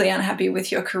deeply unhappy with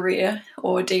your career,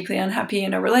 or deeply unhappy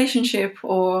in a relationship,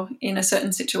 or in a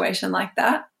certain situation like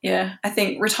that. Yeah, I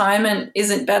think retirement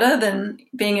isn't better than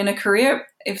being in a career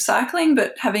if cycling,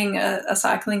 but having a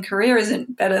cycling career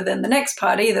isn't better than the next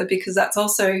part either, because that's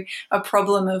also a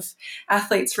problem of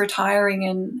athletes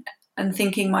retiring and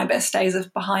thinking my best days are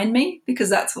behind me, because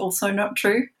that's also not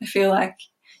true. I feel like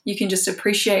you can just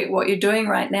appreciate what you're doing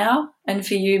right now. And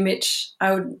for you, Mitch,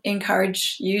 I would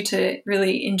encourage you to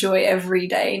really enjoy every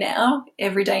day now,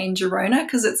 every day in Girona,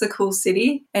 because it's a cool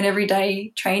city, and every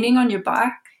day training on your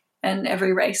bike, and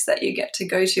every race that you get to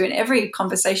go to, and every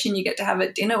conversation you get to have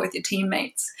at dinner with your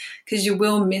teammates, because you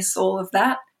will miss all of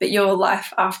that. But your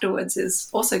life afterwards is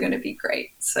also going to be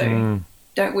great. So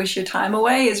don't wish your time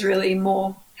away is really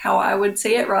more how I would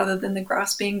see it, rather than the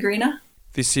grass being greener.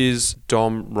 This is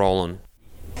Dom Roland.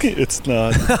 It's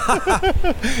not.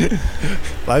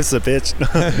 Life's a bitch.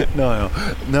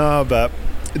 No, but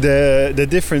the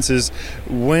difference is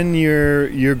when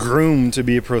you're groomed to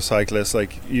be a pro cyclist,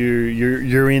 like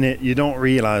you're in it, you don't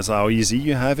realize how easy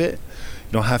you have it.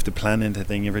 You don't have to plan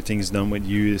anything. Everything's done with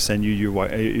you. They send you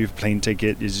your plane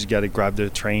ticket. You just got to grab the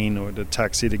train or the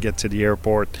taxi to get to the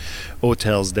airport.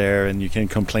 Hotel's there, and you can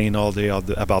complain all day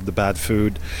about the bad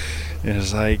food. And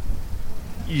it's like,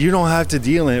 you don't have to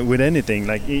deal with anything.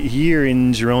 Like here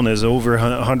in Girona, there's over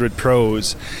 100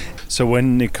 pros. So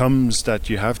when it comes that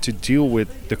you have to deal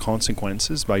with the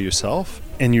consequences by yourself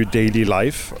in your daily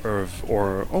life,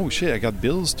 or oh shit, I got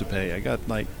bills to pay. I got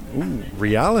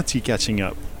reality catching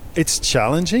up. It's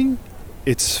challenging.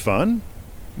 It's fun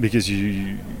because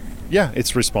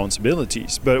it's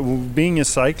responsibilities. But being a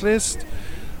cyclist,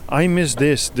 I miss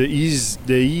this, the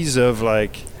ease of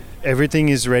like, everything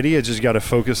is ready. I just got to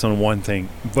focus on one thing.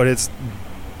 But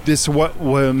this what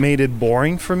made it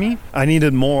boring for me. I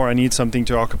needed more. I need something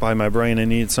to occupy my brain. I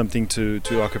need something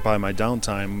to occupy my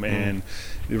downtime. And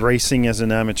racing as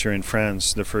an amateur in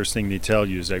France, the first thing they tell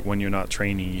you is like, when you're not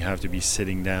training, you have to be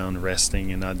sitting down,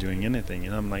 resting, and not doing anything.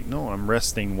 And I'm like, no, I'm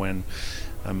resting when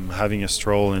I'm having a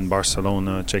stroll in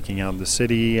Barcelona, checking out the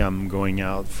city. I'm going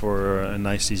out for a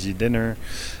nice, easy dinner,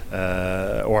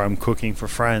 or I'm cooking for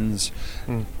friends.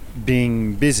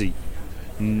 Being busy,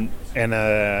 and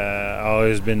I've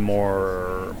always been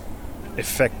more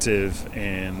effective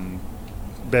and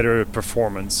better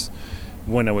performance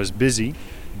when I was busy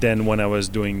than when I was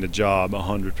doing the job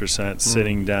 100%,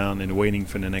 sitting down and waiting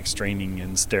for the next training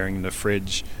and staring in the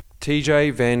fridge.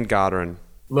 TJ Van Garderen.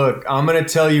 Look, I'm going to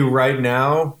tell you right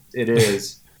now, it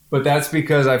is. But that's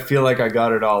because I feel like I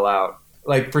got it all out.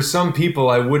 Like, for some people,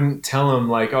 I wouldn't tell them,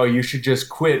 like, oh, you should just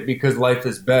quit because life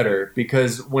is better.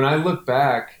 Because when I look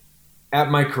back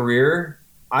at my career,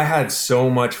 I had so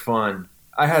much fun.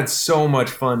 I had so much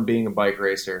fun being a bike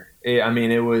racer. I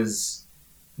mean, it was,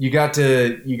 you got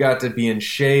to be in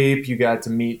shape. You got to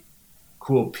meet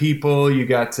cool people. You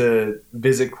got to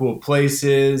visit cool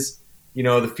places. You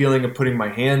know, the feeling of putting my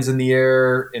hands in the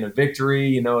air in a victory,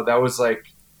 you know, that was like,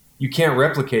 you can't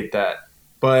replicate that.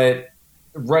 But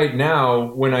right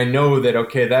now, when I know that,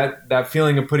 okay, that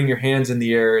feeling of putting your hands in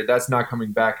the air, that's not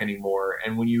coming back anymore.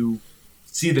 And when you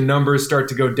see the numbers start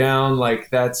to go down, like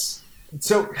that's,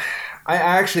 so I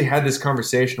actually had this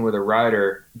conversation with a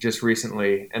rider just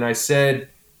recently, and I said,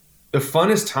 the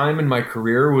funnest time in my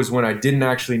career was when I didn't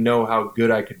actually know how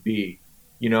good I could be.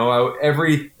 You know,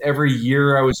 every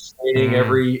year I was training,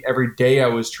 every day I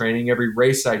was training, every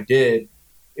race I did,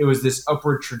 it was this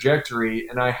upward trajectory,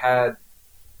 and I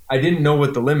didn't know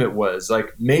what the limit was. Like,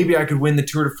 maybe I could win the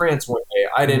Tour de France one day.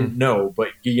 I didn't know, but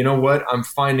you know what? I'm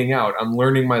finding out. I'm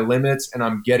learning my limits, and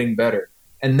I'm getting better.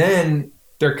 And then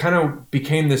there kind of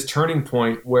became this turning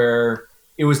point where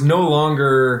it was no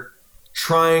longer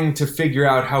trying to figure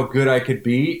out how good I could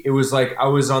be. It was like I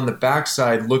was on the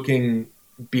backside looking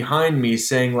behind me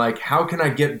saying, like, how can I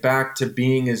get back to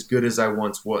being as good as I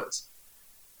once was?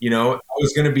 You know, I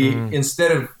was going to be,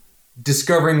 instead of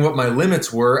discovering what my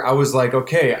limits were, I was like,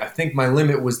 okay, I think my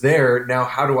limit was there. Now,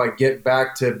 how do I get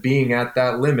back to being at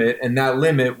that limit? And that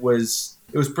limit was,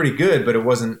 it was pretty good, but it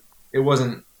wasn't,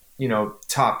 you know,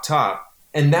 top.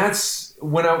 And that's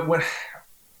when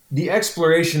the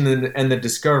exploration and the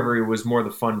discovery was more the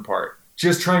fun part.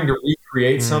 Just trying to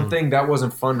recreate something, that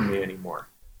wasn't fun to me anymore.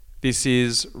 This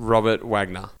is Robert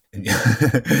Wagner.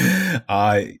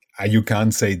 You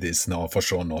can't say this, no, for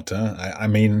sure not. I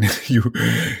mean,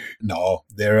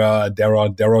 there are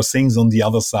things on the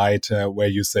other side where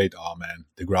you say, oh man,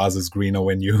 the grass is greener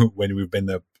when we've been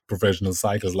a professional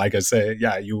cyclist. Like I say,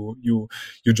 yeah, you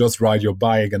just ride your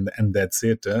bike and that's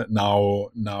it. Now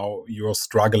you're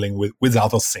struggling with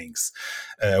other things,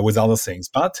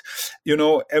 But you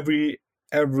know, every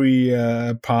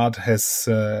part has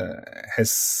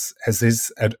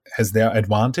their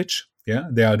advantage. Yeah,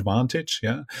 their advantage.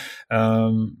 Yeah.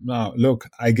 Now, look,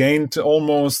 I gained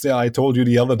almost, I told you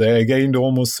the other day, I gained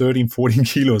almost 13, 14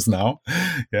 kilos now.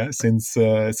 Yeah, since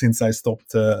I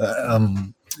stopped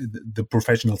the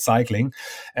professional cycling.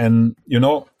 And, you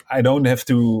know, I don't have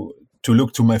to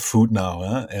look to my food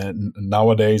now. And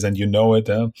nowadays, and you know it,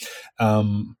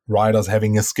 riders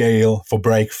having a scale for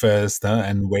breakfast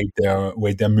and weigh their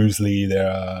muesli,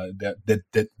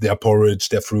 their porridge,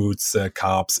 their fruits,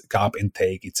 carb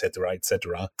intake, etc.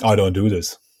 I don't do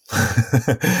this.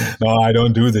 No, I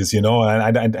don't do this, you know,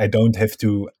 and I don't have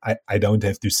to. I don't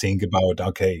have to think about,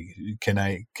 okay, can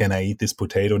I eat this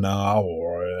potato now,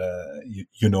 or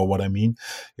you know what I mean?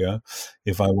 Yeah.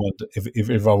 If I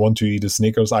want to eat a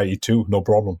Snickers, I eat two, no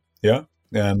problem. Yeah.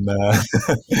 And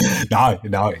no,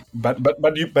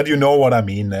 but you know what I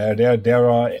mean. There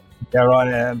are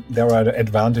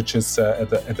advantages at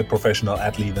the professional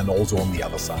athlete, and also on the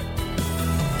other side.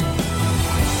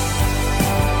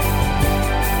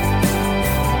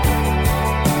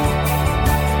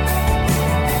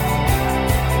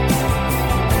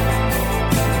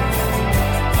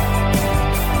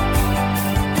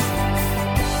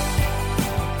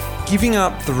 Giving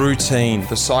up the routine,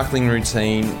 the cycling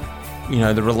routine, you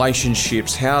know, the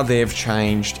relationships, how they've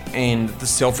changed, and the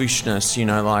selfishness, you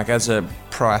know, like as a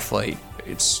pro athlete,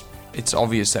 it's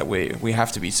obvious that we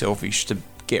have to be selfish to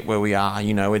get where we are.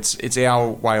 You know, it's our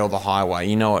way or the highway.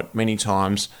 You know it many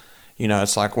times. You know,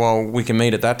 it's like, well, we can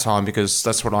meet at that time because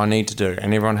that's what I need to do,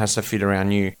 and everyone has to fit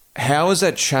around you. How has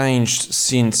that changed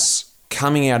since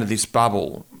coming out of this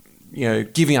bubble? You know,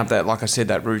 giving up that, like I said,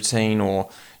 that routine, or,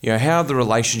 you know, how have the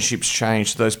relationships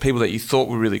changed? Those people that you thought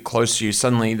were really close to you,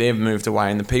 suddenly they've moved away,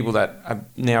 and the people that are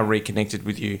now reconnected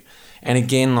with you. And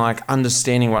again, like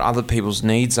understanding what other people's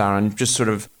needs are, and just sort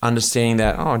of understanding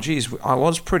that, oh, geez, I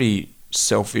was pretty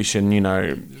selfish and, you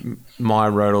know, my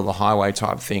road or the highway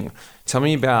type thing. Tell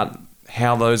me about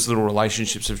how those little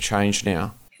relationships have changed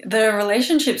now. The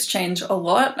relationships change a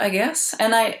lot, I guess.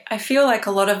 And I feel like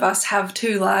a lot of us have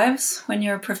two lives when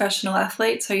you're a professional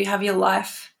athlete. So you have your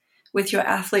life with your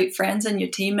athlete friends and your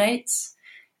teammates,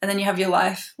 and then you have your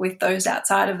life with those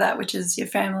outside of that, which is your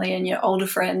family and your older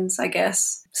friends, I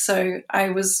guess. So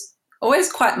I was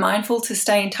always quite mindful to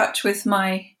stay in touch with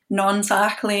my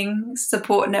non-cycling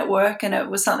support network, and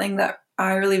it was something that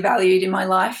I really valued in my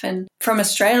life. And from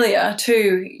Australia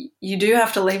too, you do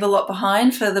have to leave a lot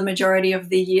behind for the majority of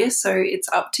the year. So it's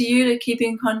up to you to keep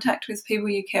in contact with people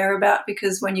you care about,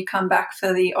 because when you come back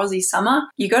for the Aussie summer,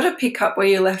 you got to pick up where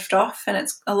you left off. And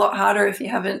it's a lot harder if you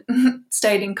haven't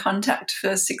stayed in contact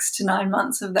for 6 to 9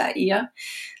 months of that year.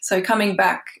 So coming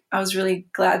back, I was really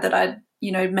glad that I'd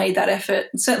made that effort.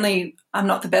 And certainly I'm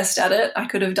not the best at it. I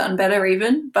could have done better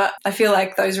even, but I feel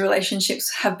like those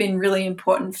relationships have been really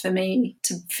important for me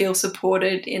to feel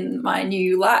supported in my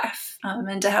new life,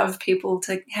 and to have people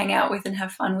to hang out with and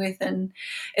have fun with. And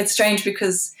it's strange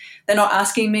because they're not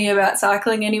asking me about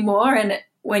cycling anymore. And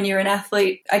when you're an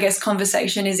athlete, I guess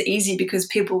conversation is easy because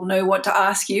people know what to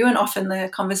ask you, and often the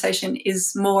conversation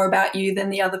is more about you than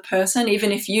the other person.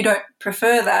 Even if you don't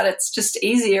prefer that, it's just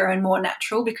easier and more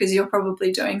natural because you're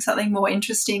probably doing something more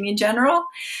interesting in general.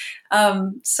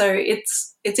 So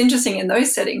it's interesting in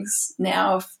those settings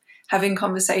now of having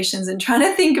conversations and trying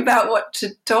to think about what to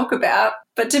talk about.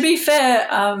 But to be fair,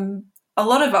 a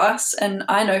lot of us, and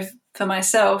I know for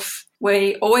myself,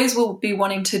 we always will be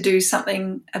wanting to do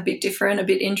something a bit different, a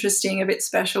bit interesting, a bit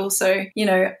special. So,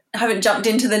 I haven't jumped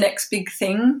into the next big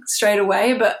thing straight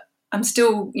away, but I'm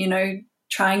still,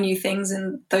 trying new things,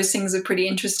 and those things are pretty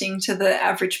interesting to the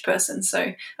average person.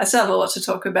 So I still have a lot to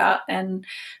talk about,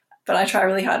 but I try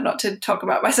really hard not to talk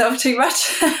about myself too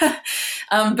much.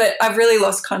 But I've really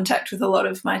lost contact with a lot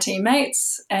of my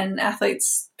teammates and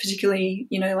athletes, particularly,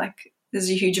 there's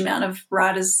a huge amount of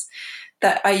riders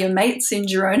that are your mates in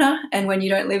Girona, and when you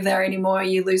don't live there anymore,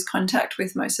 you lose contact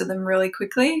with most of them really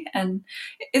quickly. And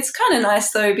it's kind of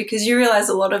nice though, because you realize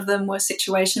a lot of them were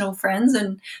situational friends,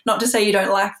 and not to say you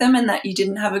don't like them and that you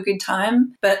didn't have a good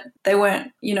time, but they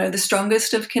weren't, the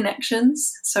strongest of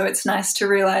connections. So it's nice to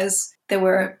realize there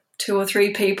were 2 or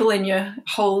 3 people in your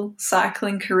whole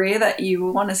cycling career that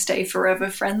you want to stay forever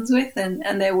friends with, and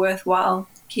they're worthwhile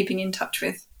keeping in touch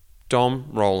with. Dom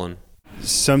Rowland.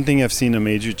 Something I've seen a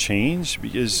major change,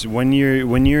 because when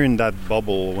you're in that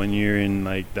bubble, when you're in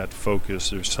like that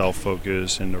focus or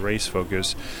self-focus and the race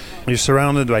focus, you're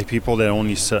surrounded by people that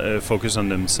only focus on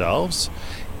themselves,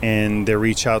 and they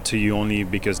reach out to you only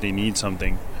because they need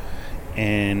something.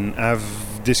 And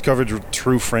I've discovered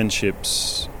true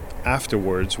friendships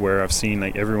afterwards, where I've seen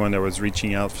like everyone that was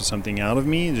reaching out for something out of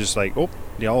me, just like,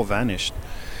 they all vanished.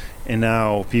 And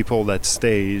now people that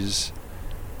stays,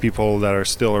 people that are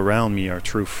still around me are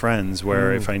true friends,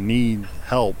 where if I need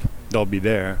help, they'll be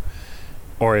there.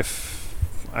 Or if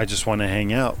I just want to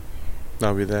hang out,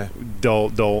 they'll be there.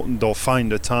 They'll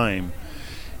find the time.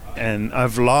 And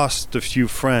I've lost a few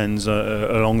friends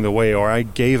along the way, or I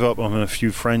gave up on a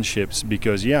few friendships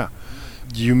because,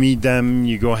 you meet them,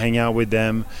 you go hang out with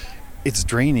them. It's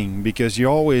draining because you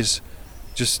always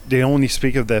they only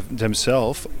speak of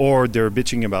themselves, or they're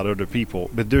bitching about other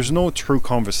people. But there's no true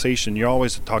conversation. You're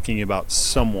always talking about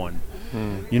someone.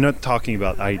 You're not talking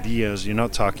about ideas. You're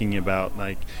not talking about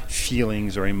like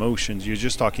feelings or emotions. You're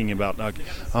just talking about like,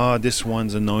 this one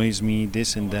annoys me,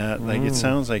 this and that. Like it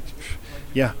sounds like,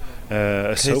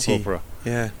 a soap opera.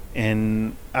 Yeah.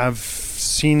 And I've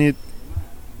seen it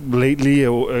lately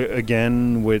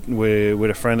again with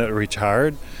a friend that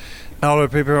retired. All the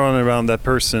people around that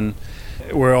person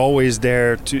were always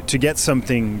there to get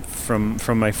something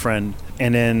from my friend,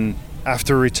 and then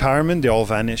after retirement they all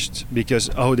vanished because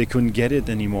they couldn't get it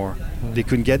anymore. They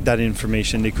couldn't get that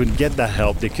information, they couldn't get that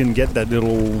help, they couldn't get that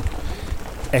little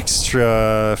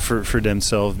extra for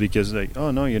themselves, because like,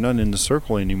 no, you're not in the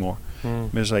circle anymore.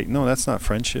 It's like, no, that's not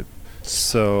friendship.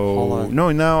 So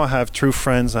now I have true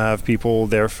friends, I have people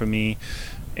there for me,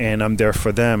 and I'm there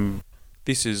for them.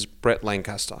 This is Brett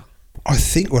Lancaster. I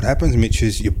think what happens, Mitch,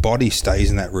 is your body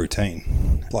stays in that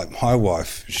routine. Like my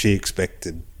wife, she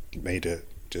expected me to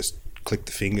just click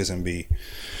the fingers and be,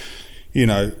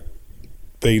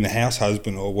 being the house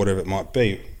husband or whatever it might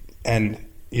be. And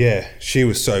she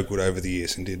was so good over the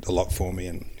years and did a lot for me,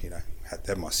 and, had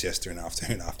to have my siesta in the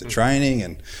afternoon after training,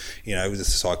 and, it was a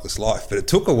cyclist life. But it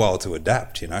took a while to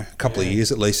adapt, a couple of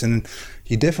years at least. And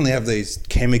you definitely have these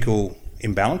chemical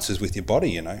imbalances with your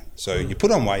body, So you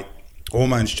put on weight,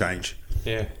 hormones change.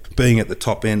 Yeah. Being at the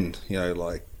top end,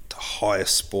 like the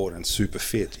highest sport and super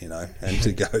fit, and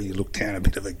to go, you look down a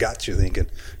bit of a gut, you're thinking,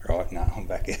 right, no, I'm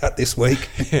back out this week.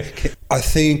 I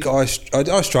think I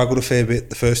struggled a fair bit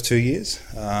the first 2 years,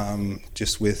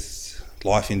 just with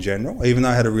life in general. Even though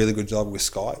I had a really good job with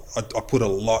Sky, I put a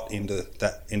lot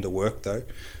into work though.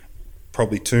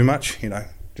 Probably too much,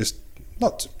 just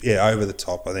not over the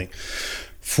top. I think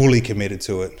fully committed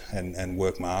to it and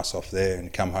work my ass off there,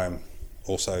 and come home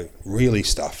also really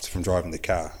stuffed from driving the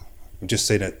car. We've just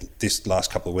seen it this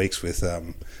last couple of weeks with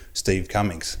Steve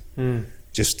Cummings.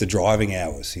 just the driving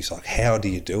hours. He's like, how do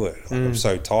you do it? Like, I'm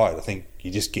so tired. I think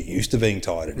you just get used to being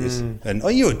tired. It is. And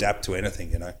you adapt to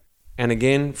anything, you know. And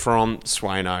again from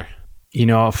Swaino. You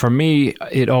know, for me,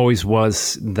 it always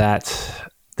was that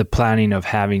the planning of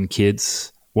having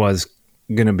kids was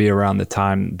going to be around the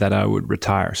time that I would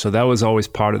retire. So that was always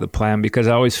part of the plan, because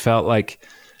I always felt like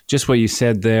just what you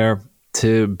said there,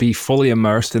 to be fully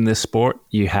immersed in this sport,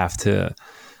 you have to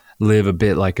live a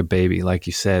bit like a baby, like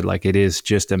you said. Like, it is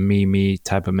just a me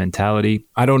type of mentality.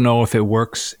 I don't know if it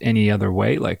works any other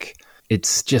way. Like,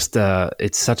 it's just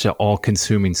it's such an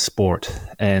all-consuming sport,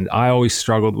 and I always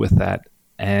struggled with that.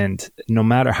 And no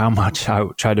matter how much I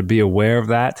try to be aware of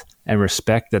that and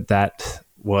respect that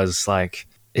was like,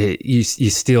 you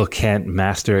still can't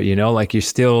master it, you know, like you're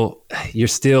still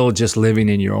just living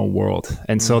in your own world.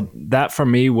 And so that for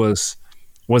me was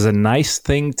a nice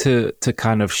thing to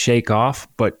kind of shake off,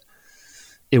 but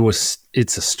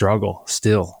it's a struggle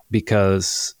still,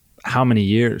 because how many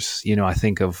years, you know, I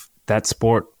think of that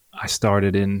sport. I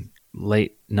started in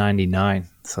late 99.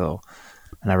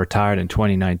 And I retired in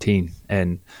 2019.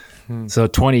 And so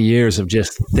 20 years of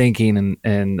just thinking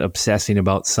and obsessing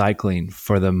about cycling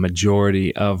for the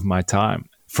majority of my time.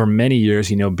 For many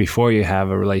years, you know, before you have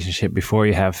a relationship, before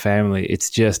you have family, it's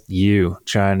just you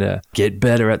trying to get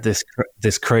better at this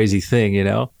crazy thing, you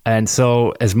know? And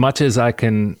so as much as I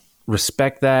can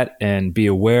respect that and be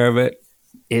aware of it,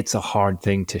 it's a hard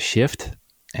thing to shift.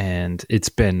 And it's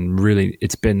been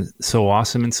so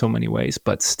awesome in so many ways,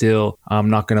 but still, I'm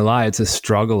not going to lie, it's a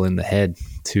struggle in the head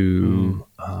to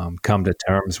come to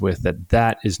terms with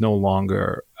that is no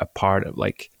longer a part of,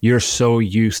 like, you're so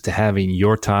used to having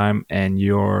your time, and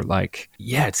you're like,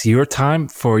 yeah, it's your time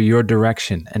for your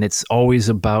direction, and it's always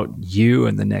about you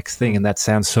and the next thing. And that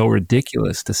sounds so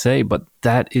ridiculous to say, but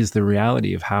that is the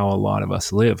reality of how a lot of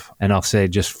us live. And I'll say,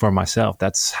 just for myself,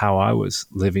 that's how I was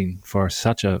living for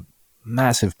such a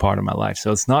massive part of my life.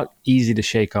 So it's not easy to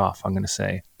shake off, I'm going to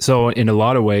say. So in a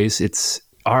lot of ways, it's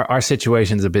our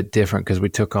situation is a bit different, because we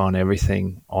took on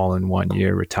everything all in 1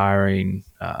 year, retiring,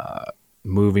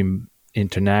 moving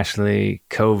internationally,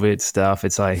 COVID stuff.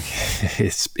 It's like,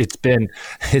 it's been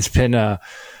just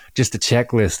a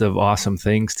checklist of awesome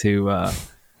things to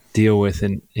deal with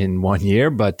in 1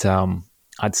 year. But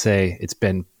I'd say it's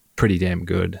been pretty damn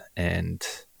good. And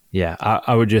yeah,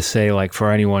 I would just say, like,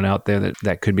 for anyone out there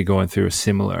that could be going through a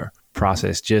similar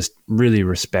process, just really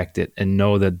respect it and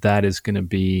know that is going to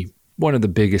be one of the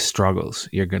biggest struggles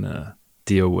you're going to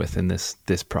deal with in this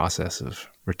process of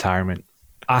retirement.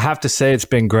 I have to say it's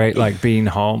been great, like, being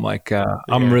home. Like,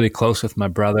 I'm really close with my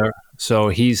brother. So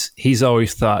he's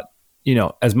always thought, you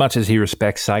know, as much as he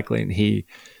respects cycling,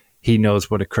 he knows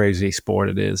what a crazy sport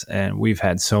it is. And we've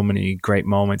had so many great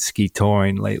moments ski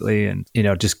touring lately, and, you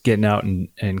know, just getting out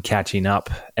and catching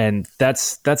up. And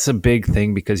that's a big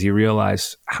thing, because you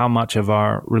realize how much of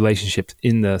our relationships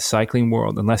in the cycling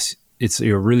world, unless it's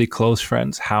your really close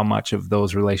friends, how much of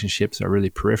those relationships are really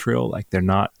peripheral. Like, they're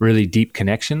not really deep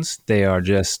connections. They are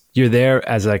just, you're there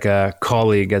as like a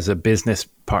colleague, as a business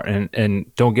partner. And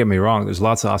don't get me wrong, there's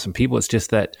lots of awesome people. It's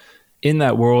just that in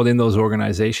that world, in those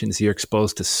organizations, you're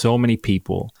exposed to so many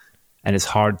people, and it's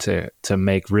hard to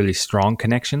make really strong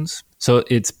connections. So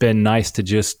it's been nice to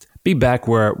just be back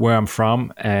where I'm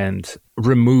from and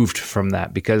removed from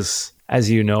that, because, as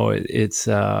you know, it's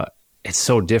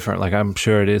so different. Like, I'm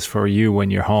sure it is for you when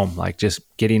you're home, like, just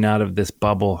getting out of this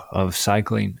bubble of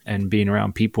cycling and being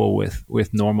around people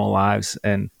with normal lives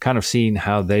and kind of seeing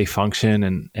how they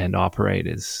function and operate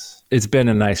it's been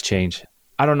a nice change.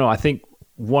 I don't know. I think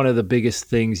one of the biggest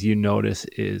things you notice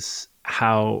is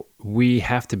how we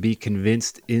have to be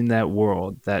convinced in that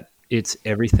world that it's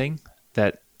everything,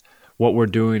 that what we're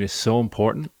doing is so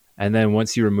important. And then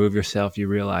once you remove yourself, you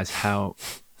realize how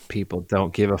people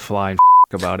don't give a flying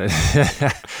about it.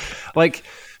 Like,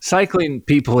 cycling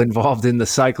people involved in the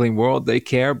cycling world, they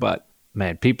care, but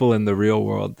man, people in the real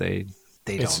world, they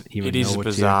don't even know what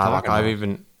bizarre. Like,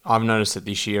 about. I've noticed it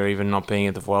this year, even not being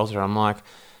at the Vuelta. I'm like,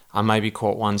 I maybe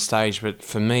caught one stage, but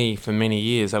for me, for many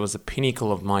years, that was the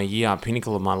pinnacle of my year,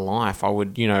 pinnacle of my life. I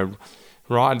would, you know,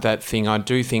 ride that thing. I'd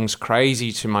do things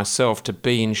crazy to myself to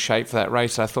be in shape for that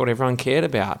race I thought everyone cared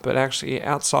about. But actually,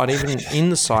 outside, even in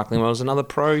the cycling world, as another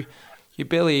pro, you're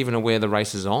barely even aware the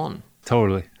race is on.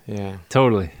 Totally. Yeah.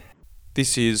 Totally.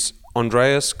 This is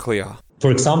Andreas Clear.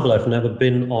 For example, I've never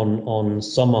been on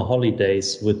summer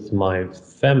holidays with my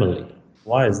family.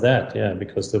 Why is that? Yeah,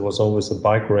 because there was always a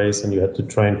bike race, and you had to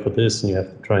train for this and you have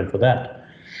to train for that.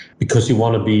 Because you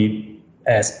want to be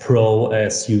as pro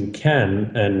as you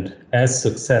can and as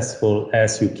successful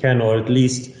as you can, or at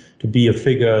least to be a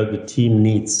figure the team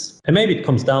needs. And maybe it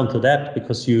comes down to that,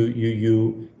 because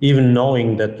you even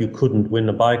knowing that you couldn't win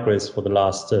a bike race for the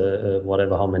last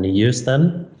whatever how many years,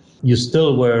 then you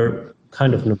still were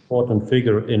kind of an important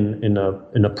figure in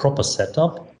a proper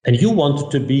setup, and you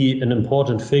wanted to be an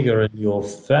important figure in your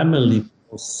family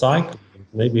cycle.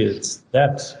 Maybe it's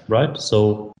that, right?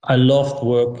 So I loved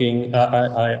working.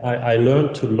 I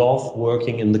learned to love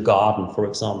working in the garden, for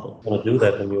example. You want to do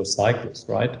that when you're a cyclist,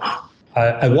 right?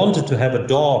 I wanted to have a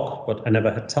dog, but I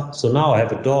never had time. So now I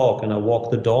have a dog, and I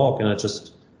walk the dog, and I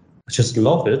just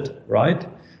love it, right?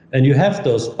 And you have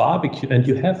those barbecue, and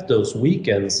you have those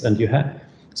weekends, and you have.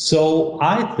 So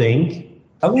I think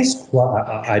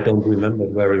I don't remember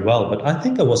it very well, but I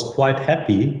think I was quite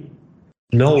happy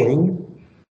knowing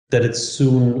that it's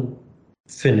soon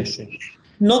finishing.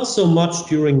 Not so much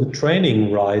during the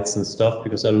training rides and stuff,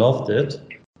 because I loved it,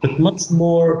 but much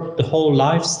more the whole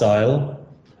lifestyle.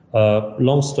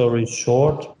 Long story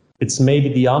short, it's maybe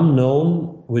the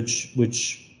unknown which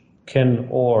can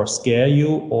or scare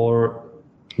you or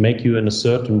make you in a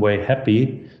certain way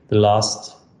happy the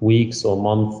last weeks or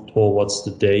month towards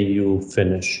the day you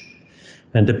finish.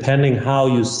 And depending how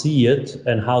you see it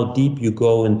and how deep you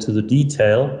go into the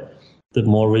detail, the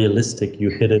more realistic you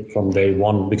hit it from day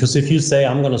one. Because if you say,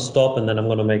 I'm going to stop and then I'm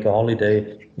going to make a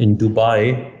holiday in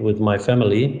Dubai with my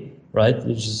family, right?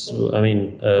 Which is,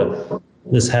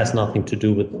 this has nothing to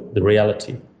do with the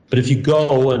reality. But if you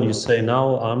go and you say,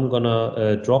 now I'm going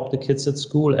to drop the kids at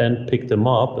school and pick them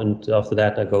up, and after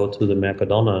that I go to the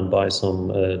Mercadona and buy some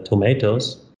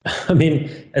tomatoes. I mean,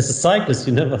 as a cyclist,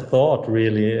 you never thought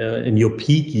really in your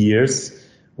peak years,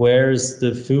 where's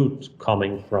the food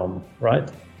coming from, right?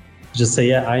 Just say,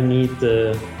 yeah, I need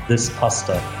this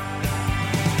pasta.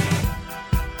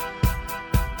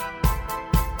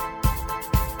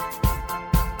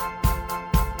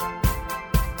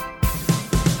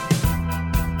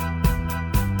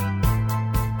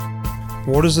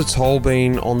 What has the toll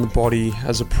been on the body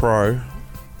as a pro?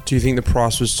 Do you think the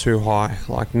price was too high?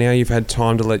 Like, now you've had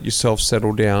time to let yourself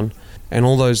settle down, and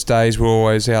all those days we're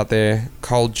always out there,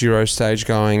 cold Giro stage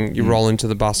going, you roll into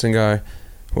the bus and go,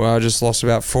 well, I just lost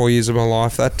about 4 years of my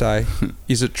life that day.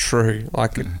 Is it true?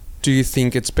 Like, do you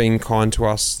think it's been kind to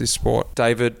us, this sport?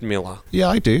 David Miller. Yeah,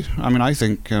 I do. I mean, I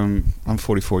think I'm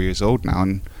 44 years old now,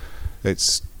 and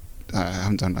it's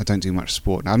I don't do much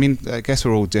sport now. I mean, I guess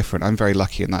we're all different. I'm very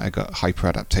lucky in that I got hyper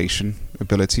adaptation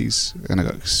abilities and I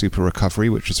got super recovery,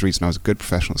 which is the reason I was a good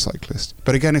professional cyclist.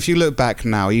 But again, if you look back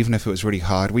now, even if it was really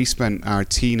hard, we spent our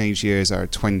teenage years, our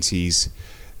 20s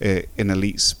in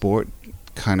elite sport,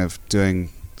 kind of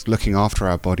looking after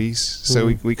our bodies.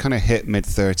 So we kind of hit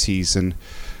mid-30s, and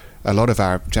a lot of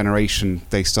our generation,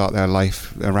 they start their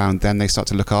life around then. They start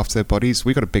to look after their bodies.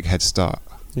 We got a big head start.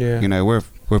 Yeah, you know, we're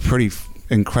pretty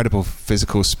incredible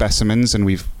physical specimens, and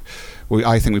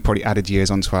I think we probably added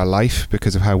years onto our life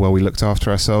because of how well we looked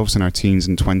after ourselves in our teens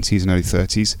and 20s and early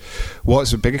 30s.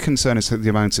 What's a bigger concern is the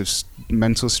amount of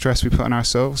mental stress we put on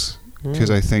ourselves, because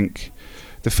I think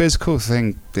the physical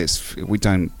thing, it's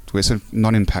a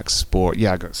non-impact sport.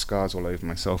 Yeah, I got scars all over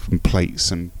myself and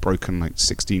plates and broken like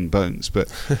 16 bones,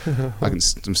 but I'm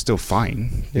still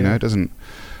fine. You know, it doesn't.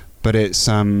 But it's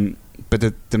but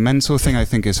the mental thing I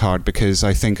think is hard, because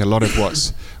I think a lot of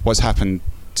what's happened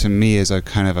to me is I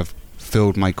kind of have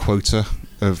filled my quota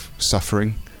of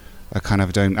suffering. I kind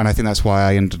of don't, and I think that's why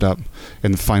I ended up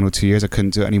in the final 2 years I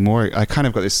couldn't do it anymore. I kind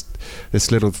of got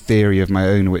this little theory of my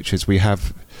own, which is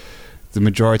the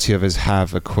majority of us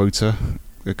have a quota,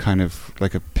 a kind of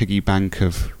like a piggy bank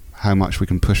of how much we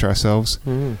can push ourselves,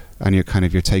 and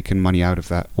you're taking money out of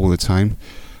that all the time.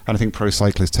 And I think pro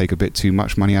cyclists take a bit too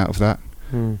much money out of that.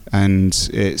 And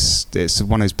it's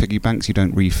one of those piggy banks you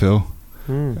don't refill,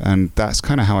 and that's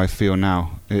kind of how I feel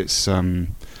now. It's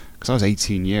because I was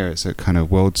 18 years at kind of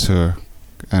world tour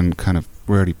and kind of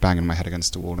really banging my head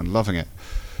against the wall and loving it,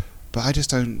 but I just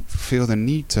don't feel the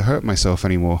need to hurt myself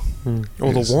anymore.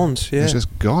 Or the want, it's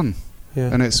just gone.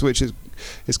 And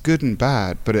it's good and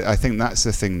bad, but I think that's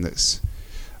the thing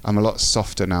I'm a lot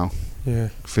softer now. Yeah,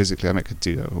 physically, I could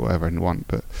do whatever I want,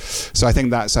 but so I think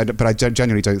but I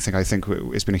genuinely don't think. I think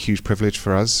it's been a huge privilege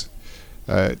for us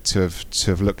to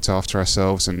have looked after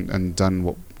ourselves and done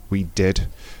what we did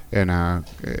in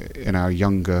our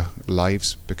younger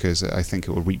lives, because I think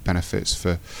it will reap benefits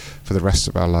for the rest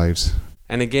of our lives.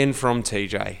 And again from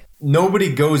TJ,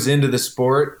 nobody goes into the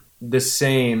sport the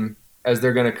same as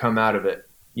they're going to come out of it.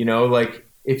 You know, like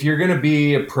if you're going to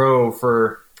be a pro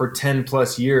for 10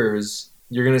 plus years,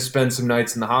 you're going to spend some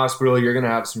nights in the hospital. You're going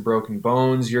to have some broken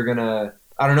bones. You're going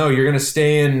to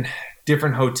stay in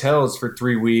different hotels for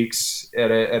 3 weeks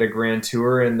at a Grand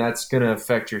Tour, and that's going to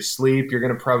affect your sleep. You're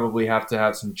going to probably have to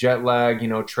have some jet lag,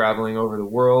 traveling over the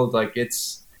world. Like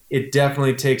it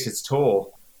definitely takes its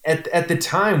toll. At the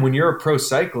time when you're a pro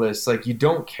cyclist, like you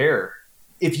don't care.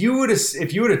 If you would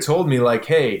have told me like,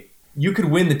 hey, you could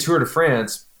win the Tour de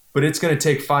France, but it's going to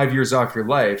take 5 years off your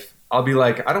life, I'll be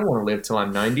like, I don't want to live till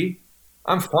I'm 90.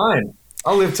 I'm fine.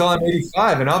 I'll live till I'm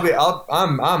 85, and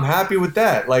I'm happy with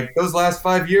that. Like those last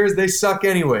 5 years, they suck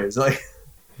anyways. Like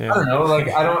I don't know. Like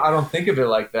I don't think of it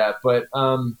like that.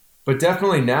 But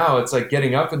definitely now it's like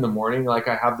getting up in the morning. Like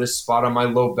I have this spot on my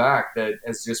low back that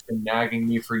has just been nagging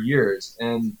me for years,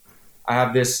 and I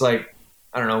have this like,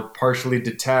 I don't know, partially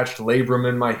detached labrum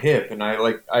in my hip, and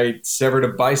I severed a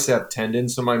bicep tendon,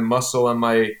 so my muscle on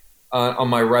my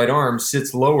right arm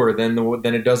sits lower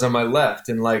than it does on my left,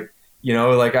 and like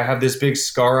I have this big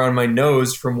scar on my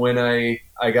nose from when I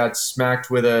got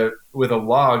smacked with a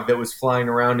log that was flying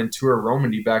around in Tour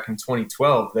Romandy back in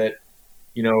 2012 that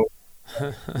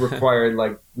required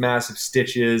like massive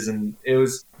stitches, and it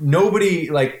was nobody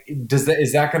like is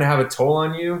that going to have a toll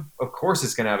on you? Of course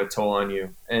it's going to have a toll on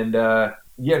you. And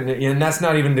and that's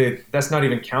not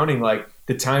even counting like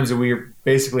the times that we were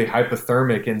basically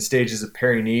hypothermic in stages of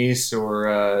Paris-Nice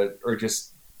or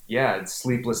just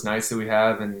sleepless nights that we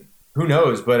have. And who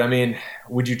knows, but I mean,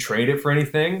 would you trade it for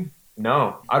anything?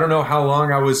 No. I don't know how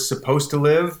long I was supposed to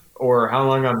live or how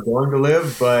long I'm going to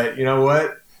live, but you know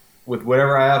what? With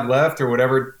whatever I have left or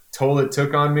whatever toll it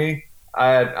took on me, I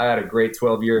had a great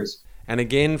 12 years. And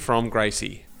again from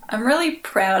Gracie. I'm really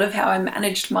proud of how I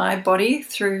managed my body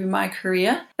through my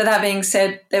career. But that being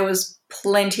said, there was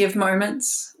plenty of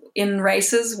moments in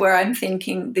races where I'm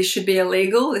thinking this should be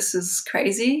illegal, this is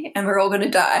crazy, and we're all going to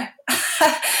die.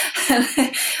 And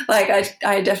like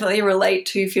I definitely relate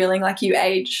to feeling like you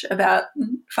age about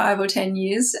 5 or 10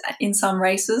 years in some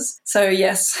races. So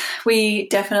yes, we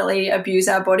definitely abuse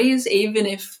our bodies, even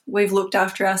if we've looked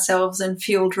after ourselves and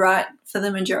fueled right for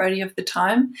the majority of the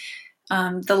time.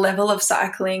 The level of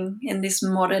cycling in this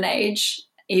modern age,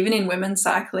 even in women's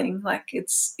cycling, like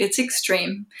it's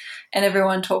extreme, and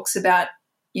everyone talks about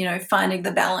finding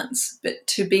the balance, but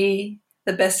to be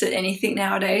the best at anything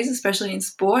nowadays, especially in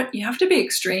sport, you have to be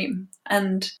extreme.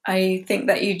 And I think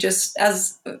that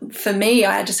for me,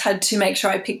 I just had to make sure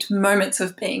I picked moments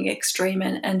of being extreme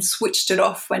and switched it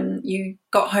off when you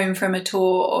got home from a tour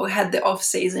or had the off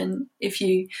season. If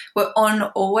you were on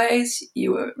always,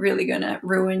 you were really going to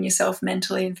ruin yourself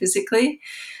mentally and physically.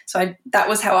 So that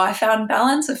was how I found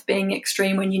balance, of being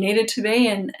extreme when you needed to be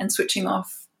and switching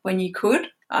off when you could.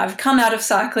 I've come out of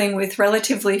cycling with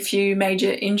relatively few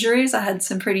major injuries. I had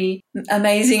some pretty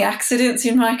amazing accidents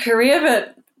in my career,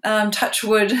 but touch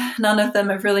wood, none of them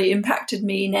have really impacted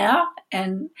me now.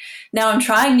 And now I'm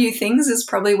trying new things is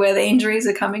probably where the injuries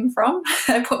are coming from.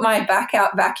 I put my back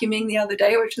out vacuuming the other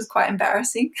day, which was quite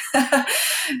embarrassing.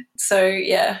 So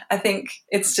yeah, I think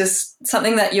it's just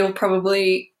something that you'll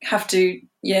probably have to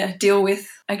deal with,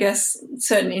 I guess,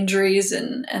 certain injuries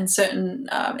and certain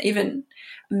even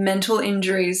mental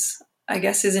injuries, I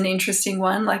guess, is an interesting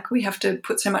one. Like we have to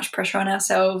put so much pressure on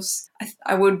ourselves.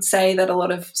 I would say that a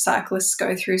lot of cyclists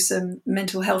go through some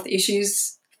mental health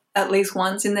issues at least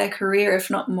once in their career, if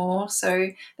not more. So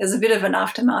there's a bit of an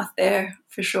aftermath there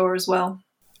for sure as well.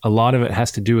 A lot of it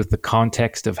has to do with the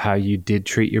context of how you did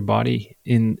treat your body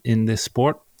in this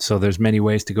sport. So there's many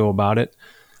ways to go about it.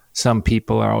 Some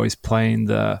people are always playing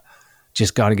the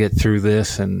just got to get through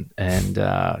this and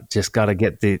just got to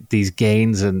get these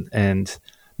gains and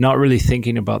not really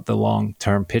thinking about the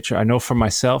long-term picture. I know for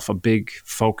myself, a big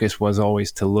focus was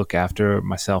always to look after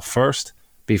myself first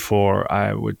before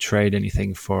I would trade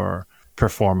anything for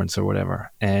performance or whatever.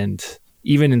 And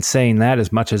even in saying that,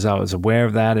 as much as I was aware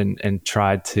of that and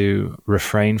tried to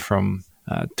refrain from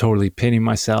totally pinning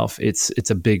myself, it's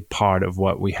a big part of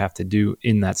what we have to do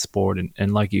in that sport.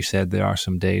 And like you said, there are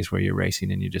some days where you're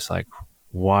racing and you're just like,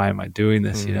 why am I doing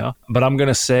this? But I'm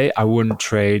gonna say I wouldn't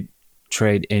trade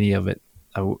any of it.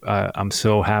 I'm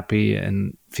so happy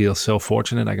and feel so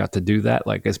fortunate I got to do that.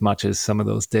 Like as much as some of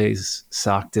those days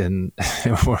sucked and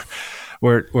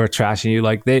we're trashing you,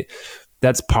 like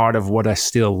that's part of what I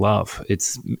still love.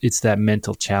 It's that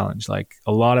mental challenge. Like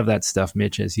a lot of that stuff,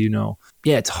 Mitch, as you know,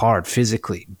 it's hard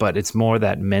physically, but it's more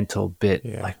that mental bit,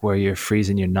 like where you're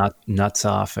freezing your nuts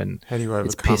off and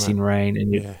it's pissing rain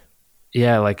and you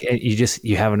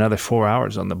have another 4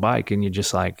 hours on the bike and you're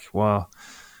just like, well,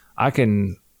 I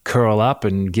can curl up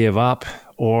and give up,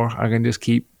 or I can just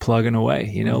keep plugging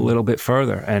away, a little bit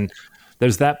further. And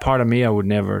there's that part of me I would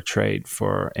never trade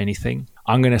for anything.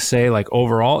 I'm going to say, like,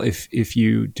 overall, if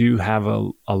you do have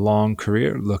a long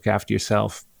career, look after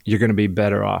yourself you're going to be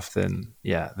better off than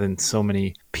so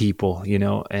many people, you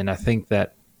know. And I think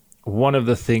that one of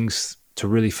the things to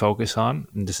really focus on,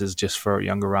 and this is just for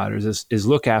younger riders, is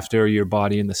look after your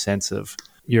body in the sense of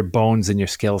your bones and your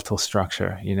skeletal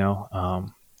structure, you know.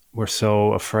 We're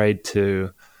so afraid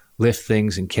to lift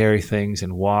things and carry things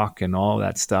and walk and all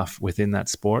that stuff within that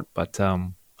sport. But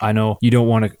I know you don't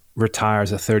want to retire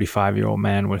as a 35-year-old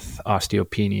man with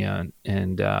osteopenia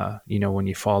and you know, when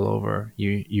you fall over,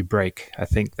 you break. I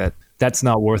think that's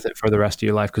not worth it for the rest of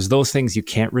your life, because those things you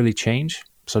can't really change.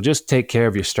 So just take care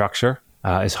of your structure,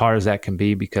 as hard as that can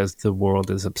be, because the world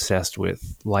is obsessed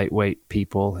with lightweight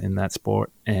people in that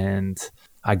sport. And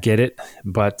I get it,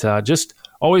 but just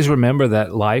always remember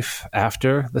that life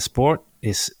after the sport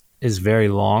is very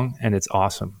long and it's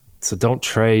awesome. So don't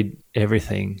trade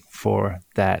everything for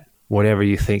that, whatever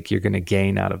you think you're going to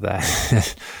gain out of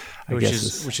that.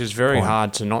 Which is very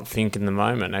hard to not think in the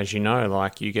moment, as you know.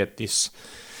 Like, you get this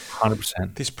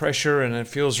 100% this pressure, and it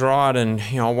feels right, and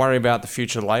you know, I'll worry about the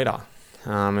future later.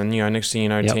 And you know, next thing you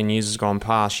know, 10 years has gone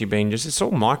past. You've been it's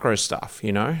all micro stuff.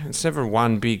 You know, it's never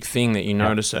one big thing that you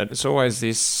notice it. It's always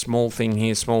this small thing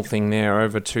here, small thing there,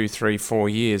 over 2, 3, 4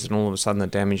 years, and all of a sudden the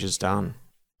damage is done.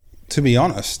 To be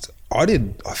honest, I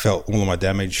felt all of my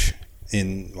damage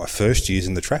in my first years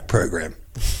in the track program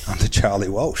under Charlie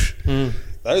Walsh.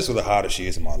 Those were the hardest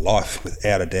years of my life,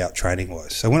 without a doubt,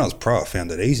 training-wise. So when I was pro, I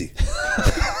found it easy.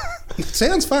 It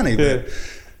sounds funny, but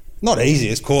not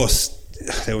easy. Of course,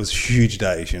 there was huge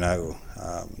days, you know,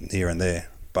 here and there.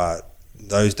 But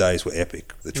those days were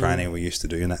epic, the training we used to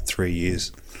do in that 3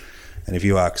 years. And if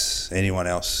you ask anyone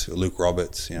else, Luke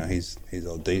Roberts, you know, he's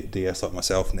a DS like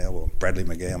myself now, or Bradley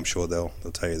McGee, I'm sure they'll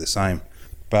tell you the same.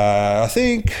 But I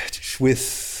think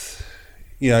with,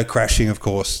 you know, crashing, of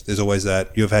course, there's always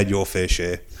that. You've had your fair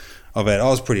share. I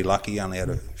was pretty lucky. I only had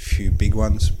a few big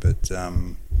ones, but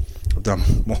I've done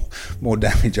more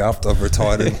damage after I've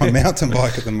retired in my mountain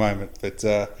bike at the moment. But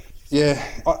yeah,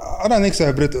 I don't think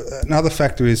so. But another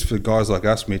factor is, for guys like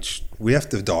us, Mitch, we have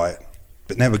to diet,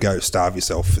 but never go starve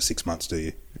yourself for 6 months, do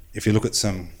you? If you look at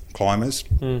some climbers,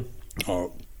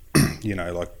 or you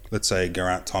know, like let's say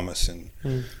Geraint Thomas, and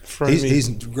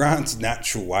Grant's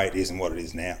natural weight isn't what it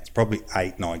is now. It's probably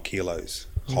 8-9 kilos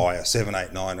higher, 7,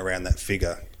 8, 9, around that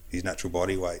figure. His natural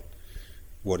body weight,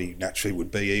 what he naturally would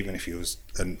be, even if he was,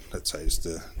 let's say, just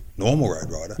a normal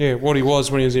road rider. Yeah, what he was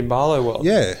when he was in Barlow World.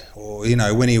 Yeah, or you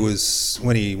know, when he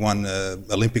won the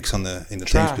Olympics in the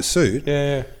team's pursuit.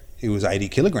 Yeah. He was 80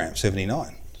 kilograms,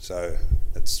 79. So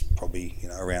that's probably, you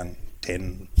know, around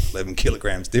 10, 11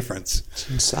 kilograms difference. It's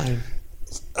insane.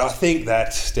 I think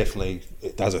that definitely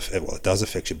it does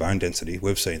affect your bone density.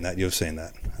 We've seen that. You've seen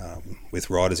that with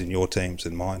riders in your teams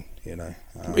and mine. You know,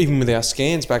 even with our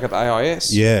scans back at the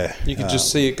AIS. Yeah, you could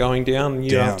just see it going down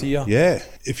year after year. Yeah,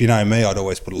 if you know me, I'd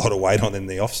always put a lot of weight on in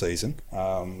the off season.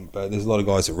 But there's a lot of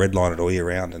guys that redline it all year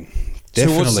round, and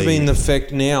definitely. So what's been the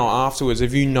effect now afterwards?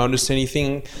 Have you noticed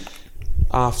anything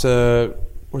after?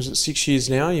 Was it 6 years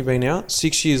now? You've been out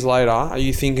 6 years later. Are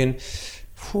you thinking,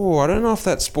 I don't know if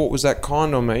that sport was that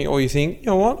kind on me, or you think, you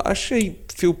know what, I actually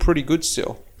feel pretty good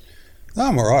still? No,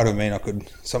 I'm alright. I mean, I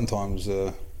could sometimes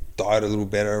diet a little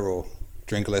better or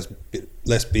drink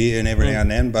less beer and every now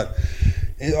and then. But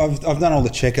I've done all the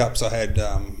checkups. I had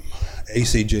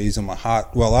ECGs on my heart.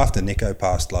 Well, after Nico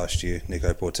passed last year,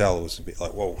 Nico Portel, was a bit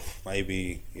like, well,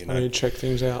 maybe, you know. I need to check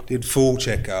things out. Did full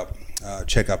checkup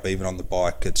even on the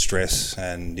bike at stress,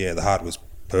 and yeah, the heart was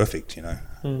perfect, you know.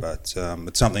 But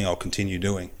it's something I'll continue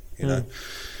doing, you know.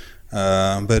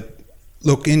 But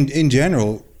look, in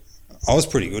general, I was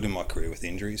pretty good in my career with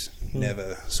injuries.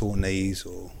 Never sore knees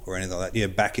or anything like that. Yeah,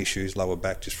 back issues, lower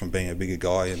back, just from being a bigger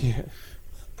guy and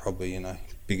probably, you know,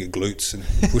 bigger glutes and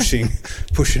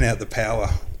pushing out the power.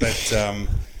 But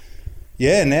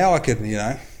yeah, now I can, you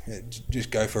know,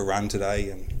 just go for a run today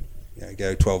and, you know,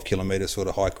 go 12 kilometres sort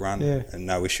of hike run and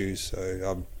no issues.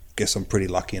 So I guess I'm pretty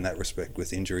lucky in that respect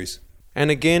with injuries. And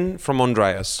again, from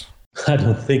Andreas. I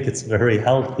don't think it's very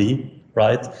healthy,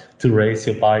 right, to race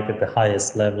your bike at the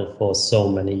highest level for so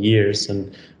many years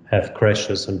and have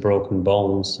crashes and broken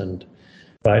bones and,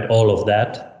 right, all of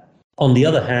that. On the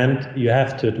other hand, you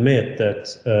have to admit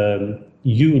that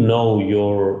you know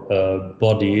your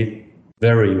body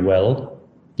very well.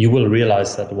 You will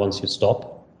realize that once you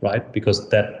stop, right, because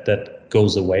that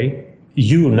goes away.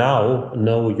 You now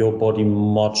know your body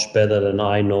much better than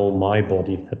I know my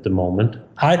body at the moment.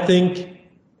 I think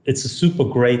it's a super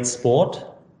great sport,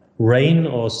 rain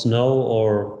or snow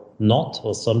or not,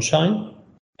 or sunshine.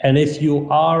 And if you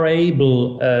are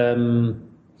able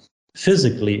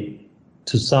physically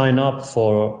to sign up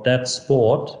for that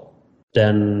sport,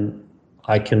 then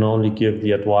I can only give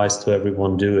the advice to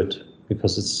everyone: do it,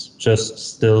 because it's just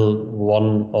still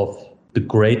one of the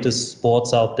greatest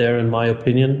sports out there, in my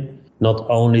opinion. Not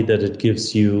only that it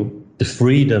gives you the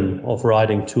freedom of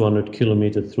riding 200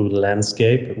 kilometers through the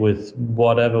landscape with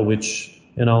whatever, which,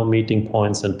 meeting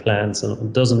points and plans, and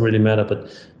it doesn't really matter, but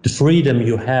the freedom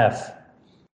you have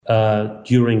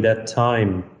during that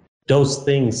time, those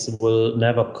things will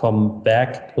never come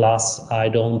back. Plus, I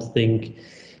don't think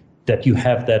that you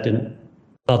have that in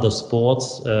other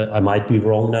sports. I might be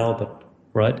wrong now, but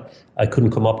right, I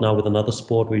couldn't come up now with another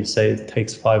sport where you say it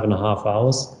takes 5.5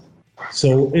 hours.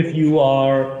 So if you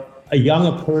are a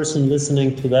younger person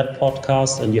listening to that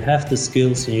podcast and you have the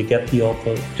skills and you get the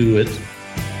offer, do it.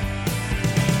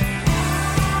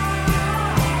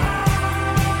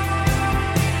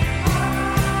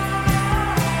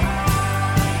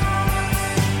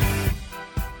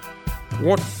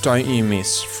 What don't you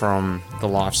miss from the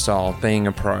lifestyle of being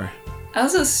a pro?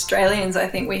 As Australians, I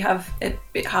think we have it a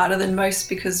bit harder than most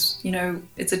because,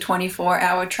 it's a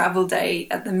 24-hour travel day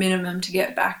at the minimum to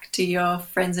get back to your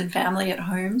friends and family at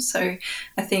home. So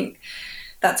I think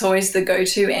that's always the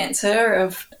go-to answer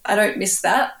of, I don't miss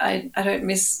that. I don't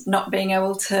miss not being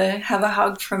able to have a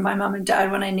hug from my mum and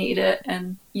dad when I need it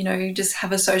and, just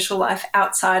have a social life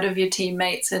outside of your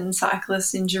teammates and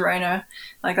cyclists in Girona.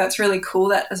 Like, that's really cool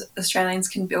that Australians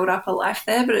can build up a life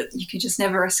there, but you can just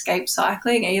never escape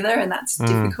cycling either, and that's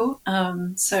difficult.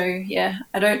 So, yeah,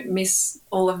 I don't miss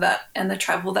all of that and the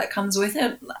travel that comes with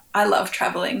it. I love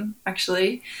traveling,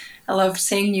 actually. I love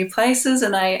seeing new places,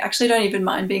 and I actually don't even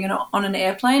mind being on an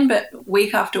airplane, but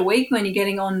week after week when you're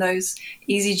getting on those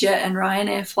EasyJet and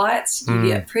Ryanair flights, you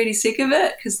get pretty sick of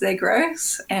it because they're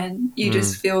gross and you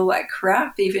just feel like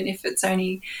crap, even if it's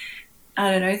only,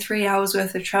 3 hours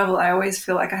worth of travel. I always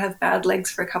feel like I have bad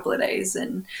legs for a couple of days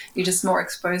and you're just more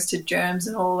exposed to germs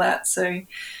and all that. So,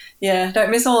 yeah, don't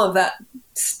miss all of that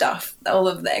stuff, all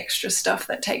of the extra stuff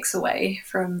that takes away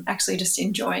from actually just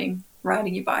enjoying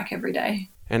riding your bike every day.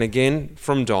 And again,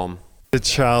 from Dom. The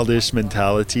childish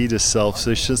mentality, the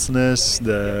selfishness,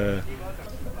 the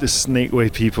snake way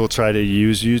people try to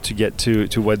use you to get to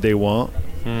what they want,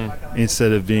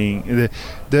 instead of being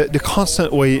the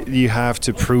constant way you have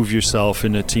to prove yourself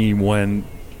in a team when,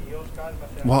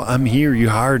 well, I'm here, you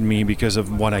hired me because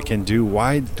of what I can do.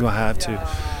 Why do I have to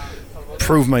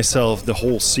prove myself the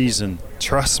whole season?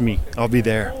 Trust me, I'll be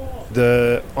there.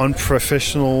 The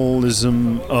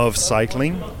unprofessionalism of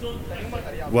cycling,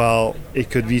 well, it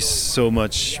could be so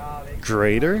much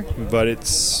greater, but it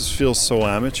feels so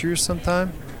amateur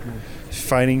sometimes.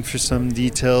 Fighting for some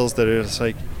details that are just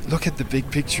like, look at the big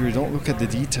picture, don't look at the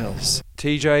details.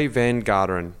 TJ Van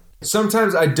Garderen.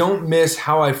 Sometimes I don't miss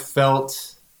how I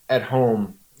felt at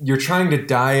home. You're trying to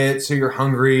diet, so you're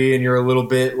hungry and you're a little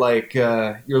bit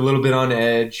on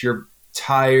edge. You're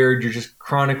tired. You're just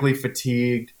chronically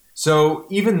fatigued. So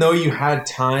even though you had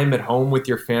time at home with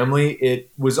your family,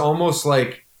 it was almost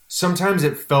like sometimes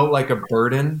it felt like a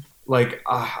burden. Like,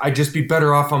 I'd just be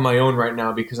better off on my own right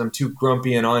now because I'm too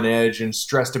grumpy and on edge and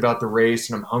stressed about the race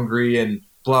and I'm hungry and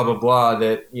blah, blah, blah.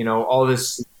 That, all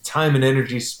this time and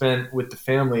energy spent with the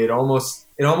family, it almost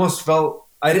felt,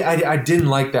 I didn't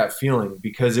like that feeling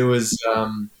because it was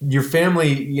your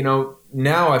family,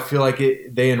 now I feel like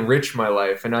they enrich my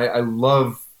life and I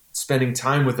love spending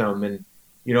time with them. And,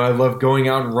 I love going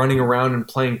out and running around and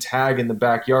playing tag in the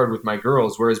backyard with my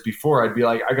girls. Whereas before I'd be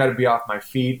like, I got to be off my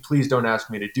feet. Please don't ask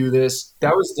me to do this.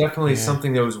 That was definitely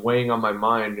something that was weighing on my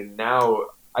mind. And now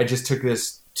I just took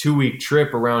this 2-week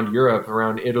trip around Europe,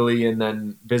 around Italy, and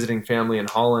then visiting family in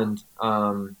Holland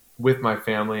with my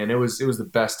family. And it was the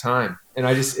best time. And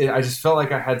I just felt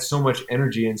like I had so much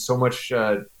energy and so much,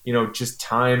 just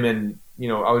time. And,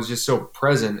 I was just so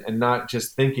present and not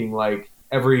just thinking like,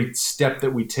 every step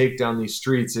that we take down these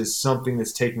streets is something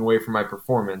that's taking away from my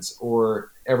performance, or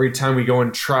every time we go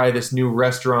and try this new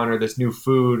restaurant or this new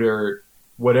food or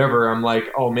whatever, I'm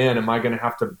like, oh man, am I going to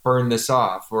have to burn this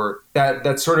off? Or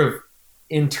that sort of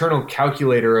internal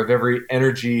calculator of every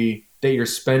energy that you're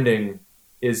spending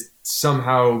is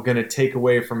somehow going to take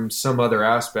away from some other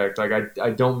aspect. Like I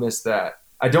don't miss that.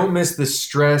 I don't miss the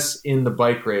stress in the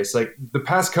bike race. Like the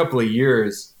past couple of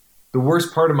years, the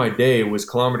worst part of my day was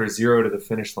kilometer 0 to the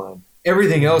finish line.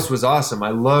 Everything else was awesome. I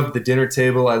loved the dinner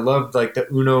table. I loved like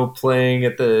the Uno playing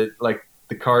at the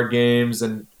card games,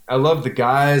 and I loved the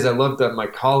guys. I loved my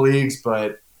colleagues,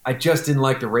 but I just didn't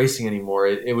like the racing anymore.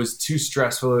 It was too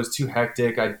stressful. It was too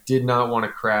hectic. I did not want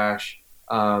to crash.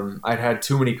 I'd had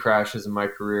too many crashes in my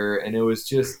career, and it was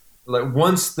just like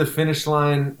once the finish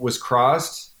line was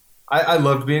crossed, I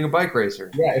loved being a bike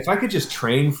racer. Yeah, if I could just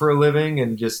train for a living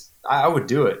and I would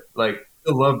do it. Like,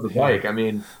 I love the bike. I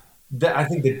mean, I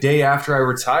think the day after I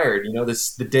retired,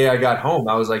 the day I got home,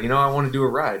 I was like, I want to do a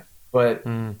ride. But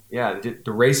yeah,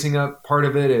 the racing up part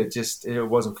of it, it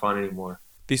wasn't fun anymore.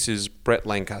 This is Brett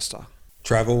Lancaster.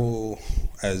 Travel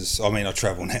I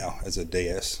travel now as a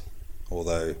DS,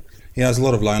 although, there's a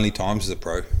lot of lonely times as a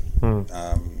pro.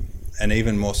 And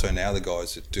even more so now, the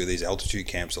guys that do these altitude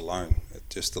camps alone,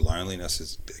 just the loneliness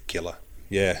is a killer.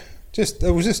 Yeah, it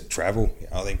was just travel.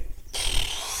 I think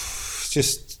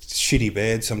just shitty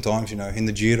bed sometimes, in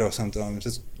the judo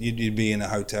sometimes. You'd be in a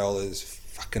hotel, there's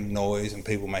fucking noise and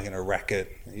people making a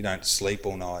racket. You don't sleep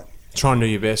all night. Try and do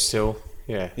your best still.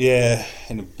 Yeah. Yeah,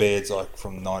 and the bed's like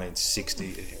from 1960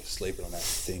 and you're sleeping on that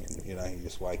thing and, you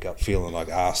just wake up feeling like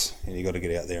arse and you got to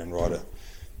get out there and ride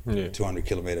a 200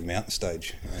 kilometre mountain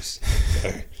stage.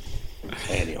 So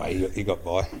anyway, you got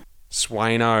by.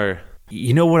 Swaino.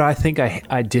 You know what I think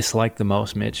I disliked the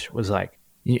most, Mitch, was like,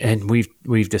 and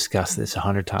we've discussed this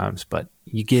 100 times, but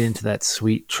you get into that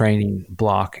sweet training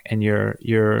block and you're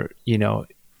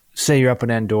say you're up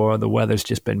in Andorra, the weather's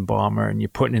just been bomber and you're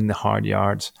putting in the hard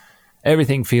yards.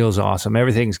 Everything feels awesome.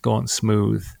 Everything's going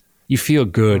smooth. You feel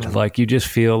good. Like you just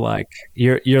feel like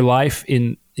your life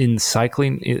in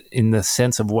cycling, in the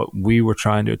sense of what we were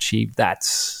trying to achieve,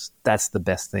 that's the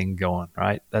best thing going,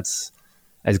 right? That's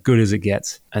as good as it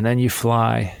gets. And then you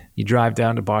fly, you drive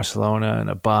down to Barcelona in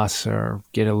a bus or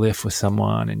get a lift with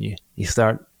someone and you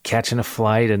start catching a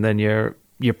flight and then you're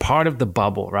part of the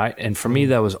bubble, right? And for me,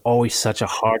 that was always such a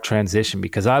hard transition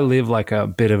because I live like a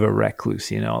bit of a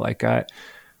recluse, like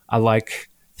I like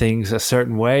things a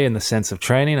certain way in the sense of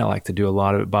training. I like to do a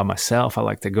lot of it by myself. I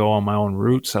like to go on my own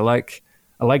routes. I like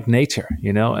nature,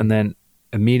 and then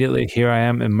immediately here I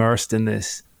am immersed in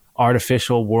this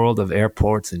artificial world of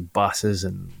airports and buses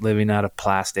and living out of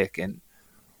plastic and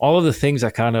all of the things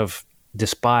I kind of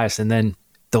despise. And then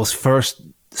those first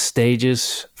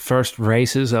stages, first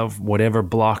races of whatever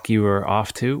block you were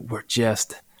off to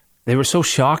they were so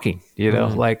shocking,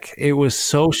 like it was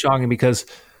so shocking because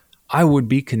I would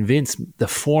be convinced the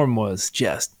form was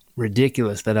just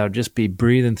ridiculous, that I would just be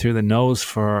breathing through the nose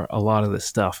for a lot of this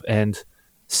stuff. And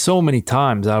so many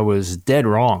times I was dead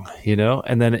wrong,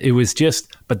 and then it was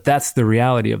but that's the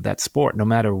reality of that sport. No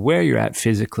matter where you're at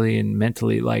physically and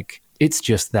mentally, like it's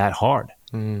just that hard.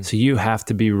 So you have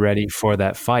to be ready for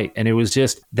that fight. And it was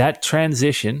just that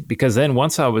transition, because then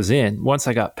once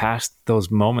I got past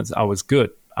those moments, I was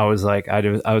good. I was like,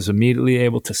 I was immediately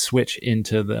able to switch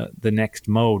into the next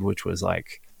mode, which was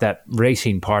like that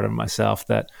racing part of myself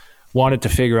that wanted to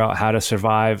figure out how to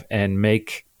survive and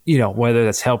make, whether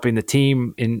that's helping the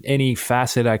team in any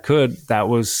facet I could, that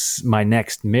was my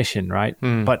next mission, right?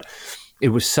 But it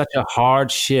was such a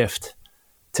hard shift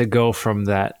to go from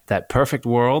that perfect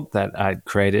world that I'd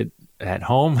created at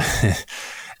home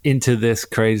into this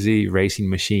crazy racing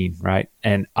machine, right?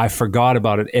 And I forgot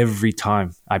about it every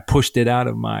time. I pushed it out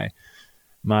of my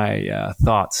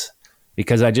thoughts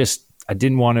because I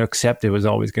didn't want to accept it was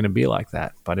always going to be like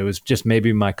that. But it was just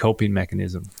maybe my coping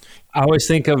mechanism. I always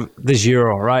think of the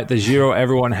Giro, right? The Giro,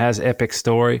 everyone has epic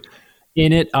story.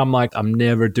 In it, I'm like, I'm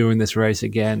never doing this race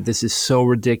again. This is so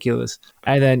ridiculous.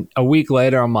 And then a week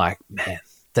later, I'm like, man,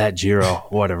 that Giro,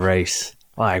 what a race.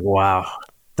 Like, wow,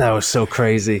 that was so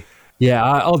crazy. Yeah,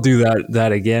 I'll do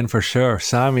that again for sure.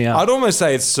 Sign me up. I'd almost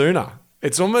say it's sooner.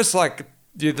 It's almost like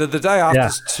the day after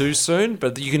is too soon,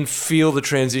 but you can feel the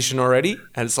transition already.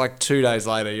 And it's like 2 days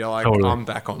later, you're like, totally. I'm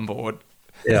back on board.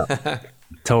 Yeah,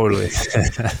 totally.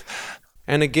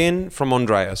 And again, from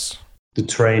Andreas. The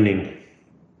training.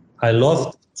 I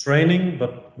love training,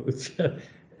 but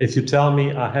if you tell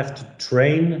me I have to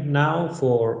train now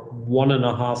for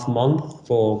 1.5 months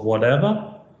for whatever,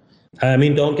 I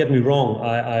mean, don't get me wrong.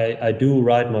 I do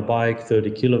ride my bike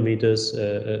 30 kilometers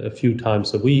a few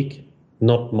times a week,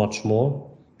 not much more.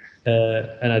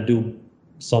 And I do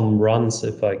some runs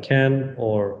if I can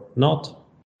or not.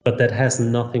 But that has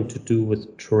nothing to do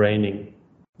with training.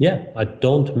 Yeah, I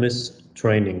don't miss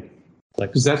training.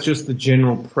 Is that just the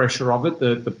general pressure of it?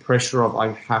 The pressure of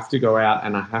I have to go out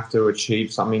and I have to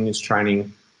achieve something is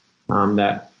training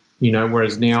that...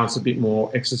 whereas now it's a bit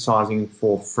more exercising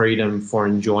for freedom, for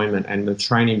enjoyment, and the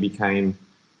training became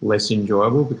less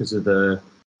enjoyable because of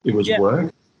it was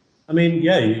work. I mean,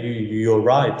 yeah, you're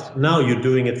right. Now you're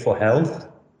doing it for health,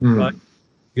 right?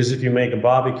 Because if you make a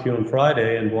barbecue on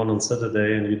Friday and one on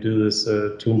Saturday and you do this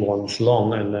 2 months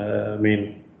long, and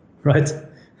right,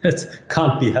 it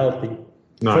can't be healthy.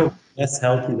 No. So less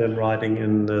healthy than riding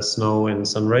in the snow in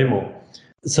San Remo.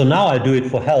 So now I do it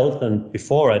for health, and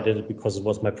before I did it because it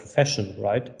was my profession,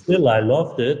 right? Still, I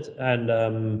loved it,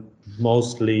 and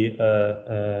mostly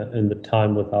in the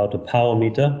time without a power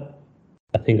meter.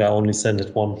 I think I only sent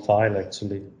it one file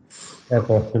actually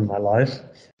ever in my life.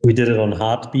 We did it on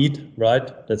Heartbeat,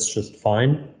 right? That's just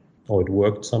fine. Or it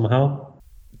worked somehow.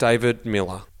 David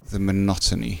Miller. The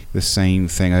monotony, the same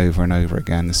thing over and over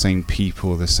again, the same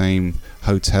people, the same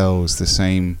hotels,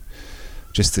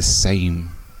 just the same.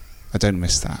 I don't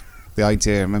miss that. The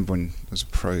idea, I remember when I was a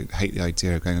pro, I hate the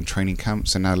idea of going on training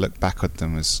camps, and now look back at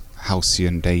them as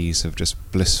halcyon days of just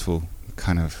blissful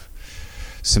kind of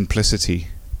simplicity.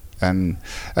 And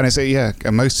I say, yeah,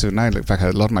 and most of it, now I look back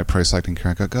at a lot of my pro cycling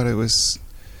career, I go, God, it was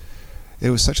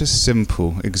such a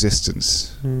simple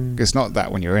existence. It's not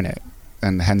that when you're in it.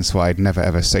 And hence why I'd never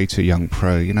ever say to a young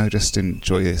pro, just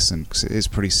enjoy this, and 'cause it is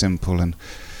pretty simple and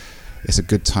it's a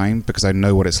good time, because I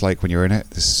know what it's like when you're in it.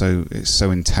 It's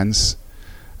so intense.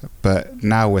 But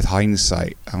now with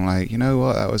hindsight, I'm like, you know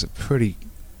what? That was a pretty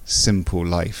simple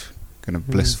life, kind of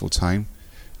blissful time,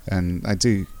 and I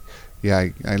do. Yeah,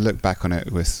 I look back on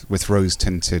it with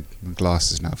rose-tinted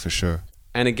glasses now for sure.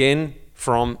 And again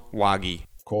from Wagi.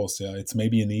 Of course, yeah, it's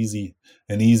maybe an easy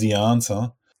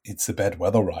answer. It's the bad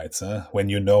weather rides, when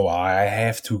I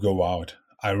have to go out.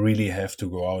 I really have to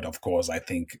go out. Of course, I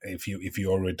think if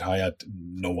you're retired,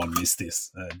 no one missed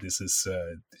this.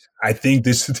 I think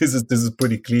this is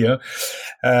pretty clear.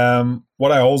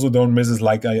 What I also don't miss is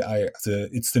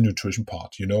it's the nutrition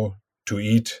part. To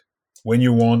eat when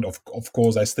you want. Of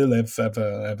course, I still have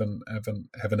a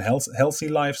healthy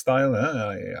lifestyle.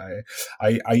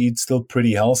 I eat still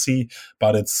pretty healthy,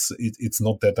 but it's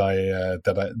not that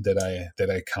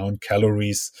I count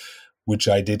calories, which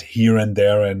I did here and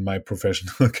there in my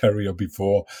professional career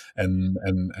before. And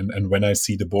when I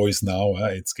see the boys now,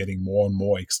 it's getting more and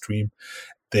more extreme.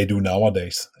 They do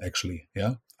nowadays, actually.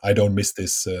 Yeah, I don't miss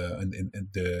this in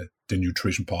the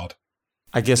nutrition part.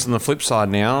 I guess on the flip side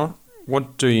now,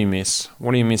 what do you miss?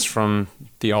 What do you miss from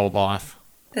the old life?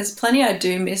 There's plenty I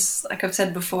do miss. Like I've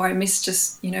said before, I miss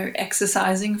just,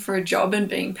 exercising for a job and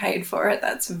being paid for it.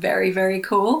 That's very, very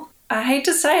cool. I hate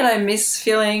to say it, I miss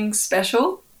feeling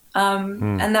special.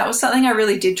 And that was something I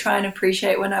really did try and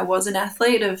appreciate when I was an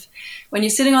athlete, of when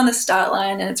you're sitting on the start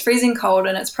line and it's freezing cold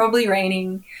and it's probably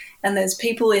raining, and there's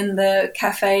people in the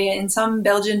cafe in some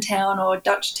Belgian town or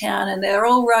Dutch town, and they're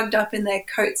all rugged up in their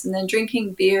coats and then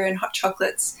drinking beer and hot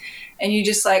chocolates. And you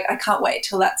just I can't wait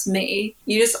till that's me.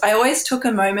 I always took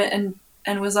a moment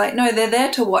and was like, no, they're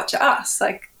there to watch us.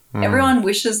 Everyone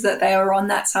wishes that they were on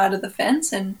that side of the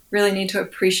fence, and really need to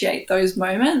appreciate those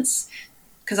moments,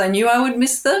 because I knew I would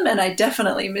miss them, and I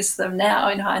definitely miss them now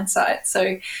in hindsight.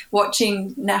 So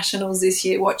watching nationals this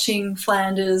year, watching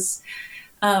Flanders,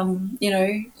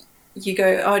 you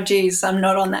go, oh, geez, I'm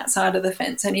not on that side of the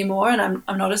fence anymore, and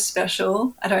I'm not as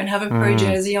special. I don't have a pro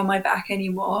jersey on my back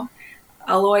anymore.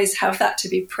 I'll always have that to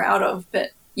be proud of, but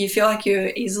you feel like you're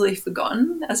easily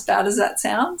forgotten, as bad as that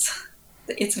sounds.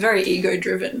 It's very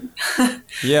ego-driven.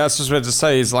 Yeah, I was just about to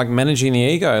say, is managing the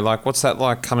ego. What's that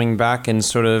like, coming back and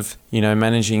sort of,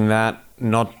 managing that,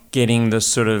 not getting the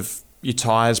sort of your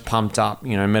tires pumped up,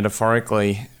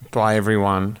 metaphorically by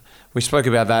everyone. We spoke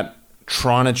about that,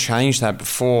 trying to change that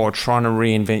before, trying to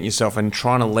reinvent yourself and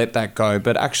trying to let that go.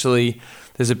 But actually,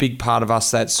 there's a big part of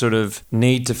us that sort of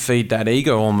need to feed that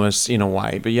ego almost in a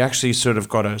way, but you actually sort of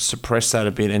got to suppress that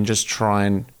a bit and just try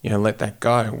and, let that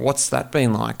go. What's that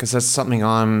been like? Because that's something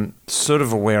I'm sort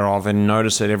of aware of and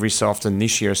notice it every so often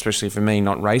this year, especially for me,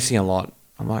 not racing a lot.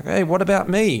 I'm like, hey, what about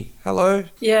me? Hello?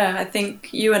 Yeah, I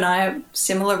think you and I are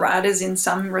similar riders in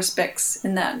some respects,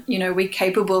 in that, we're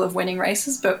capable of winning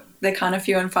races, but they're kind of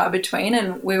few and far between.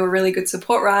 And we were really good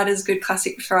support riders, good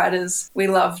classic riders. We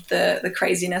loved the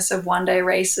craziness of one-day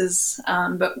races,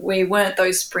 but we weren't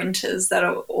those sprinters that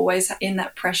are always in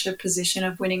that pressure position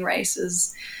of winning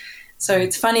races. So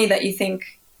it's funny that you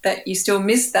think that you still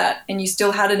missed that and you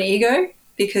still had an ego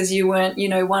because you weren't,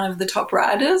 one of the top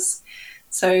riders.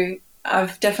 So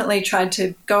I've definitely tried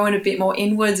to go in a bit more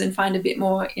inwards and find a bit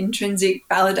more intrinsic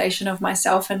validation of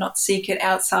myself and not seek it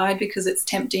outside, because it's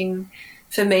tempting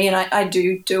for me, and I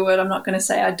do it. I'm not going to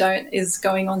say I don't, is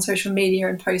going on social media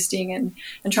and posting and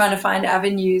trying to find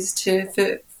avenues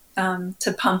to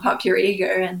pump up your ego.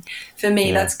 And for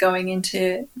me, that's going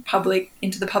into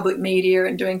the public media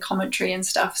and doing commentary and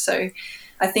stuff. So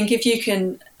I think if you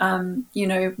can,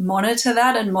 monitor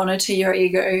that and monitor your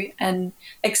ego and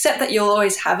accept that you'll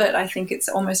always have it, I think it's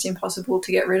almost impossible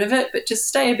to get rid of it, but just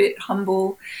stay a bit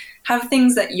humble, have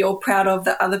things that you're proud of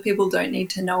that other people don't need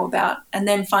to know about, and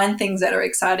then find things that are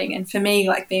exciting. And for me,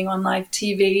 like being on live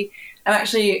TV, I'm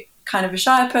actually kind of a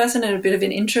shy person and a bit of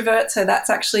an introvert. So that's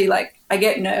actually I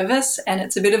get nervous and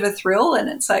it's a bit of a thrill, and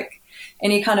it's like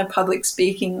any kind of public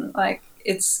speaking,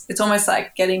 it's almost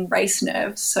like getting race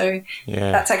nerves. So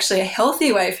that's actually a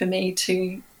healthy way for me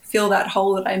to fill that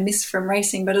hole that I miss from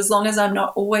racing. But as long as I'm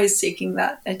not always seeking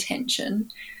that attention,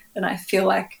 then I feel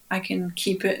like I can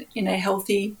keep it in a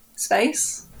healthy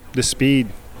space. The speed,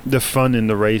 the fun in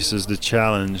the races, the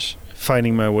challenge,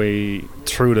 finding my way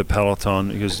through the peloton,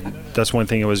 because that's one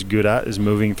thing I was good at, is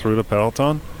moving through the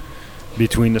peloton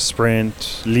between the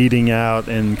sprint, leading out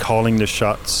and calling the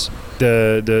shots.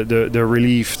 The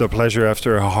relief, the pleasure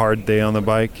after a hard day on the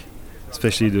bike,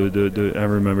 especially I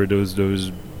remember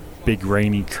those big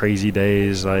rainy crazy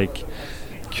days like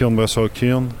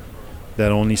Kuurne-Brussels-Kuurne,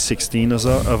 that only 16 of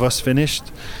us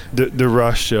finished. The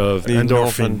rush of the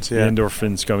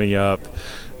endorphins coming up.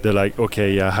 They're like,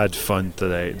 okay, yeah, I had fun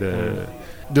today.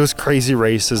 Those crazy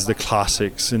races, the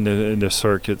classics in the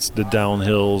circuits, the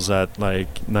downhills at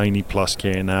like 90 plus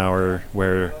k an hour,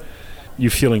 where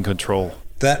you feel in control.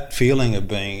 That feeling of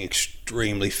being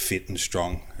extremely fit and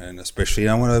strong, and especially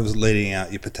when I was leading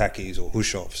out your Patakis or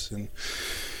Hushovs and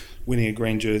winning a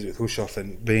green jersey with Hushoff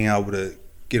and being able to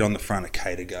get on the front of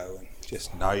K2Go and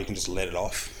just know you can just let it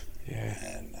off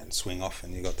and swing off,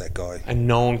 and you got that guy. And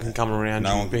no one can come around.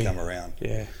 No one can come around.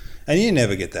 Yeah. And you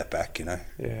never get that back, you know.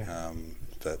 Yeah.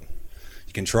 But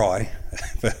you can try.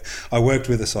 But I worked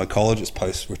with a psychologist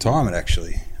post-retirement,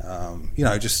 actually.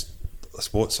 Just a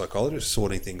sports psychologist,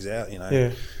 sorting things out,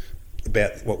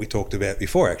 about what we talked about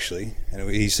before, actually. And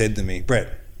he said to me, Brett,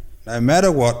 no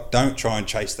matter what, don't try and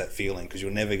chase that feeling, because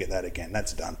you'll never get that again.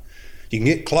 That's done. You can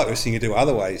get close, and you can do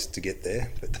other ways to get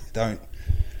there, but don't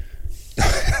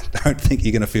think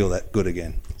you're going to feel that good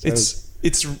again. So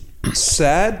it's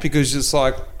sad because it's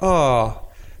like,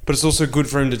 but it's also good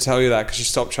for him to tell you that, because you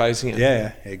stop chasing it.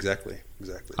 Yeah, exactly.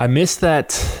 I miss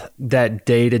that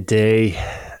day-to-day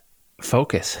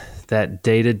focus, that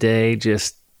day-to-day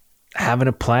just having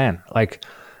a plan. Like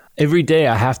every day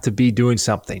I have to be doing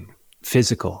something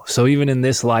physical. So even in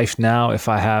this life now, if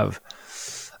I have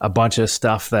a bunch of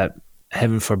stuff that,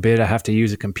 heaven forbid, I have to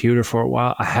use a computer for a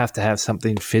while, I have to have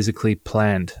something physically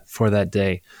planned for that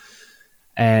day.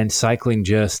 And cycling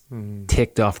just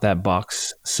ticked off that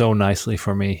box so nicely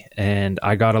for me. And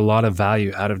I got a lot of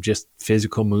value out of just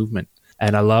physical movement.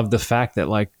 And I love the fact that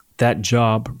like that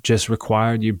job just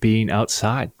required you being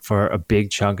outside for a big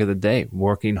chunk of the day,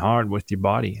 working hard with your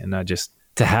body. And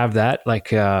to have that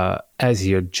like as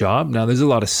your job. Now there's a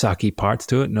lot of sucky parts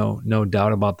to it, no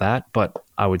doubt about that. But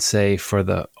I would say for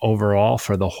the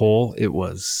whole, it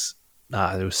was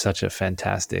such a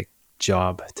fantastic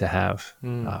job to have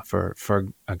for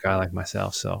a guy like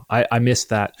myself. So I miss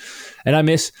that. And I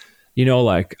miss,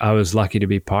 like I was lucky to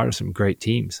be part of some great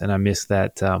teams. And I miss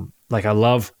that. Like I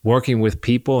love working with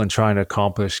people and trying to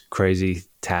accomplish crazy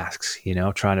tasks,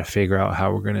 trying to figure out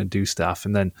how we're going to do stuff.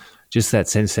 And then just that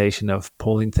sensation of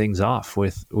pulling things off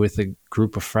with a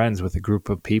group of friends, with a group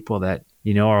of people that,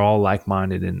 are all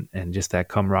like-minded and just that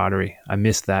camaraderie. I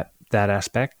miss that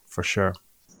aspect for sure.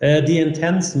 The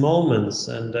intense moments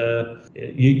and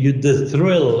the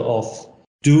thrill of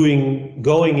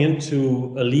going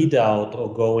into a lead out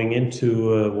or going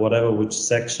into which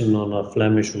section on a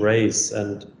Flemish race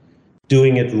and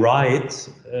doing it right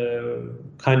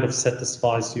kind of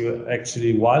satisfies you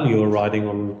actually while you're riding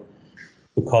on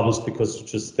the cobbles, because you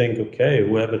just think, okay,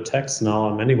 whoever attacks now,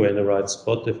 I'm anyway in the right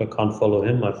spot. If I can't follow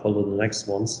him, I follow the next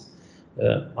ones.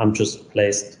 I'm just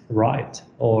placed right.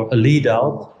 Or a lead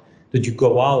out that you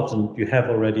go out and you have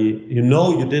already,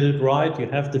 you did it right. You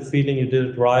have the feeling you did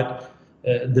it right.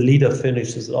 The leader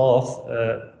finishes off.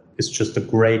 It's just a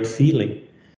great feeling.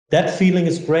 That feeling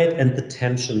is great, and the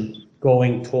tension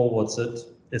going towards it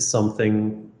is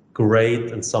something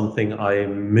great and something I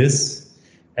miss.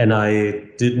 And I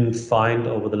didn't find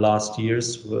over the last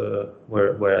years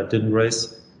where I didn't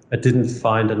race, I didn't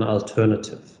find an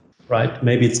alternative, right?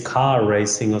 Maybe it's car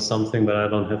racing or something, but I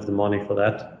don't have the money for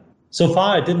that. So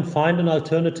far, I didn't find an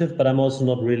alternative, but I'm also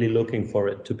not really looking for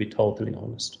it, to be totally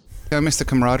honest. I miss the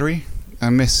camaraderie. I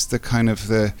miss the kind of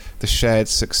the shared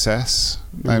success.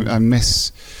 I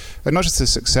miss not just the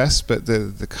success, but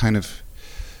the kind of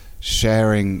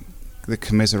sharing, the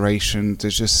commiseration, to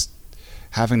just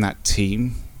having that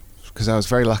team, because I was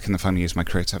very lucky in the final years of my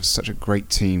career to have such a great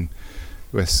team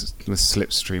with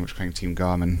Slipstream, which became Team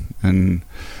Garmin, and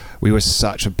we were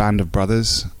such a band of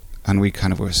brothers, and we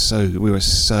were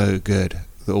so good,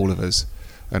 all of us,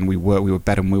 and we were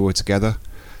better when we were together.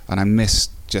 And I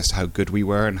missed just how good we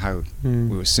were and how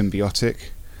we were symbiotic,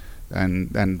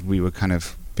 and we were kind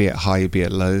of, be it high, be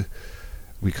it low,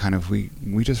 we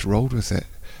just rolled with it.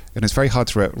 And it's very hard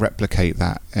to replicate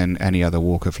that in any other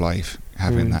walk of life,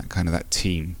 having that kind of that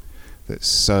team that's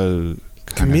so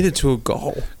committed to a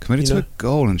goal. Committed to a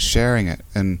goal and sharing it.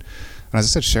 And And as I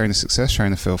said, sharing the success,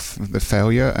 sharing the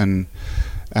failure, and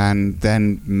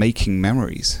then making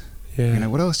memories. Yeah. You know,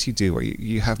 what else do you do where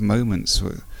you have moments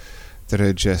that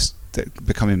are just that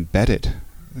become embedded?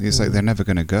 It's like they're never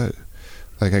going to go.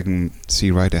 Like I can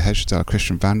see Ryder Hesjedal,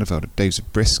 Christian Vandervelde, Dave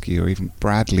Zabriskie, or even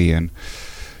Bradley and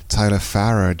Tyler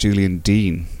Farrer, Julian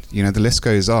Dean. You know, the list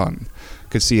goes on.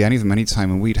 Could see any of them anytime,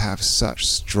 and we'd have such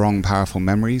strong, powerful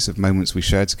memories of moments we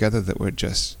shared together that were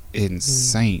just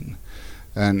insane.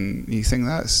 And you think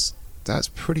that's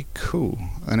pretty cool,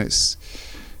 and it's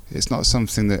not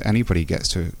something that anybody gets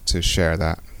to share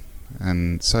that.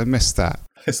 And so I missed that.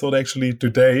 I thought actually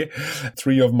today,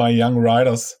 3 of my young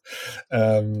riders,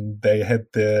 they had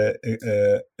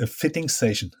a fitting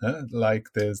station. Like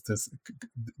they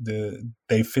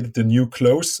fitted the new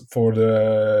clothes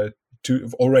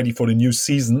already for the new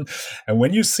season, and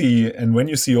when you see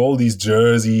all these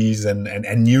jerseys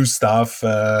and new stuff,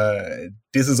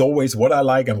 this is always what I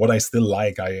like and what I still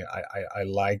like. I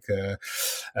like.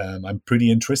 I'm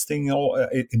pretty interested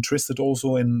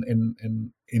also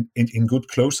in good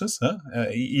clothes,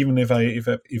 even if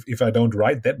I don't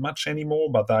ride that much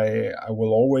anymore, but I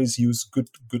will always use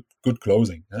good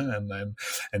clothing,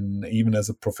 and even as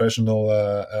a professional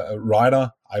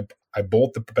rider, I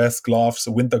bought the best gloves,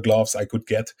 winter gloves I could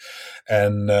get,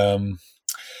 and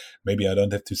maybe I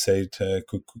don't have to say it,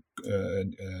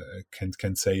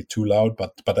 can say it too loud,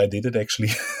 but I did it actually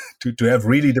to have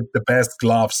really the best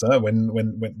gloves when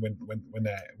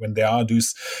there are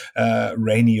those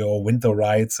rainy or winter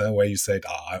rides where you say,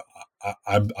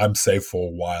 I'm safe for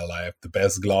a while. I have the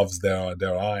best gloves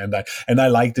there are, and I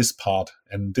like this part.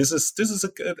 And this is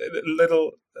a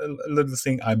little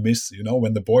thing I miss. You know,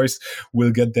 when the boys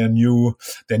will get their new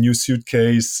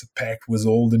suitcase packed with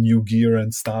all the new gear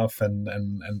and stuff, and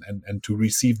to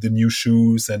receive the new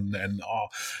shoes and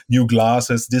new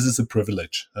glasses. This is a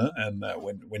privilege. And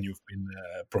when you've been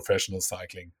professional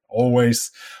cycling,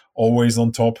 always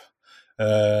on top,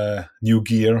 new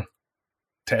gear.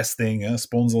 Testing,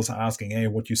 sponsors asking, hey,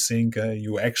 what you think?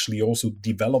 You actually also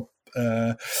develop,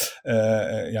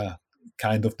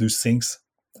 kind of those things,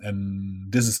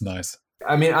 and this is nice.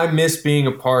 I mean, I miss being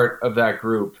a part of that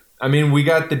group. I mean, we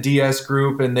got the DS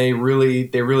group, and they really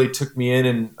took me in,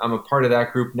 and I'm a part of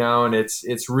that group now, and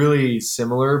it's really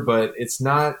similar, but it's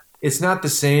not the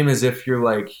same as if you're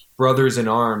like brothers in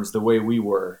arms the way we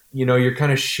were. You know, you're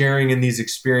kind of sharing in these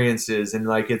experiences, and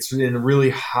like it's in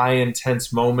really high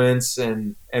intense moments,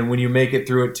 and when you make it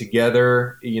through it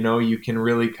together, you know, you can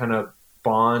really kind of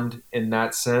bond in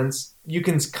that sense. You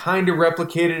can kind of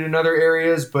replicate it in other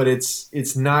areas, but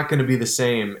it's not going to be the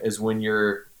same as when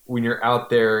you're out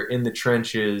there in the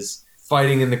trenches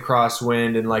fighting in the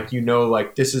crosswind, and like, you know,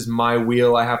 like this is my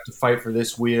wheel, I have to fight for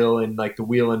this wheel, and like the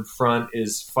wheel in front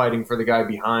is fighting for the guy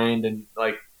behind, and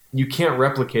like you can't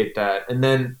replicate that. And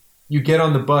then you get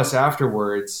on the bus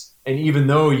afterwards, and even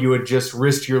though you had just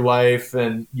risked your life,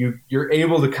 and you're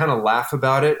able to kind of laugh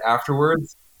about it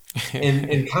afterwards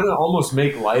and kind of almost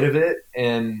make light of it,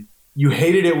 and you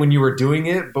hated it when you were doing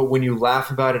it, but when you laugh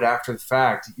about it after the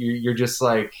fact, you're just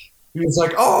like,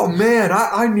 oh man,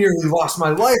 I nearly lost my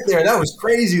life there. That was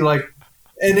crazy. Like,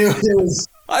 and it was.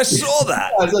 I saw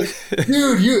that. I was like,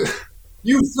 dude,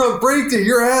 you front braked it.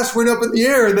 Your ass went up in the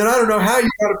air, and then I don't know how you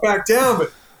got it back down,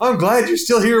 but I'm glad you're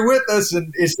still here with us,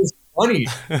 and it's just funny.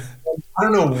 I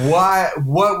don't know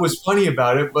what was funny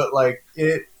about it, but like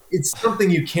it's something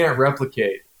you can't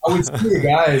replicate. I would see the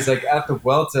guys like at the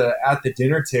Vuelta at the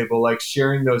dinner table, like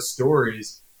sharing those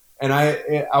stories. And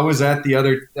I was at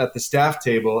the staff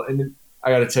table, and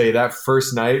I got to tell you, that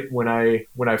first night when I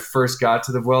first got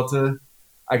to the Vuelta,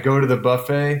 I go to the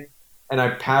buffet and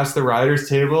I pass the riders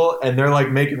table, and they're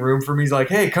like making room for me. He's like,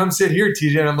 "Hey, come sit here,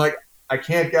 TJ." And I'm like, "I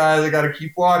can't, guys. I got to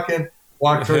keep walking."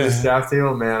 Walk toward the staff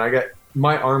table, man.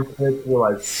 My armpits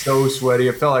were like so sweaty.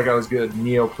 It felt like I was good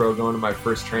neopro going to my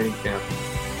first training camp.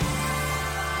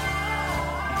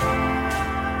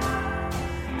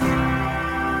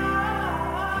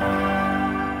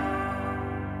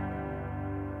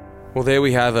 Well, there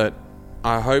we have it.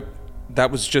 I hope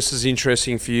that was just as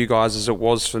interesting for you guys as it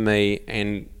was for me,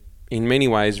 and in many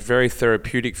ways very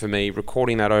therapeutic for me,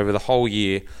 recording that over the whole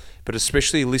year, but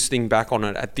especially listening back on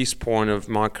it at this point of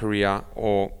my career,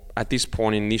 or at this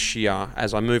point in this year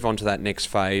as I move on to that next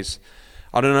phase.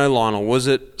 I don't know, Lionel, was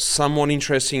it somewhat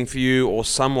interesting for you or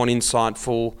somewhat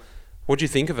insightful? What do you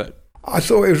think of it? I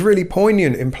thought it was really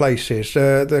poignant in places.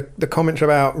 The comments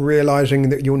about realising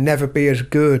that you'll never be as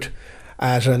good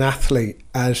as an athlete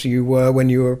as you were when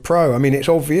you were a pro. I mean, it's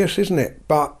obvious, isn't it?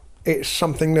 But it's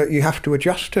something that you have to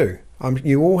adjust to.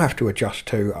 You all have to adjust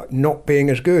to not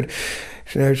being as good.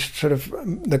 sort of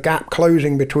the gap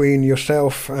closing between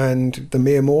yourself and the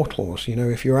mere mortals.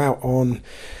 If you're out on,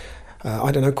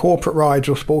 corporate rides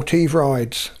or sportive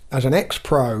rides as an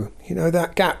ex-pro,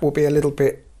 that gap will be a little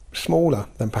bit smaller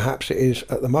than perhaps it is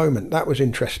at the moment. That was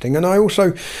interesting. And I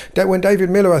also, when David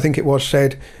Miller, I think it was,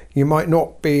 said you might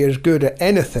not be as good at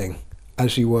anything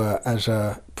as you were as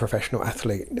a professional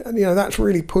athlete. That's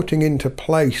really putting into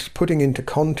place, putting into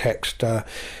context, the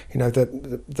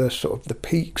sort of the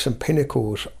peaks and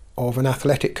pinnacles of an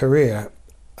athletic career,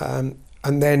 and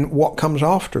then what comes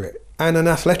after it. And an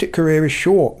athletic career is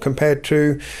short compared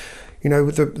to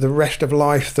the rest of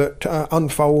life that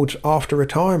unfolds after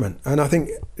retirement. And I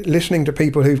think listening to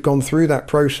people who've gone through that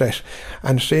process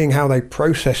and seeing how they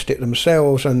processed it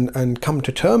themselves and come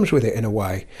to terms with it in a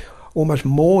way, almost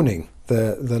mourning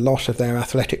the loss of their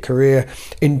athletic career,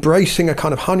 embracing a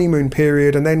kind of honeymoon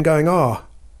period, and then going,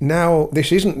 now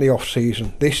this isn't the off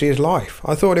season, this is life.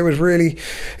 I thought it was really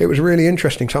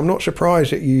interesting. So I'm not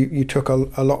surprised that you took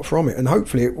a lot from it, and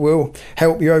hopefully it will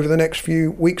help you over the next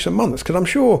few weeks and months, because I'm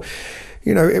sure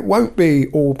it won't be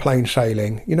all plain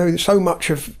sailing. So much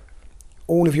of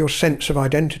all of your sense of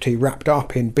identity wrapped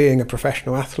up in being a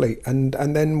professional athlete, and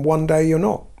then one day you're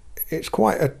not.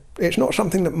 It's not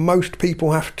something that most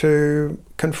people have to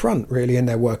confront really in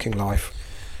their working life.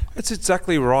 That's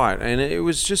exactly right. And it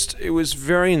was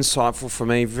very insightful for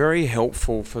me, very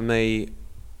helpful for me,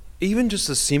 even just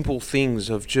the simple things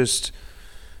of just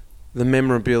the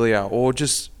memorabilia, or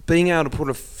just being able to put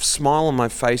a smile on my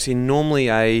face in normally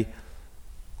a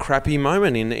crappy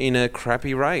moment in a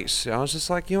crappy race. I was just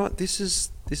like, what, this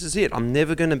is it. I'm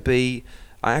never going to be...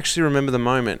 I actually remember the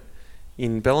moment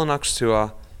in Bellenux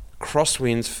Tour,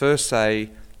 crosswinds, first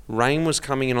day, rain was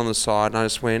coming in on the side, and I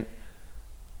just went,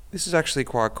 this is actually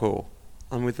quite cool.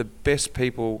 I'm with the best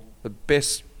people, the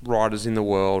best riders in the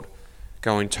world,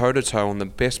 going toe-to-toe on the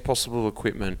best possible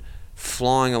equipment,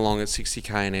 flying along at 60k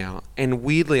an hour. And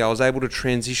weirdly, I was able to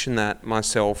transition that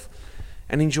myself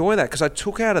and enjoy that, because I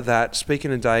took out of that, speaking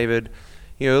to David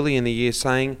early in the year,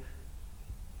 saying,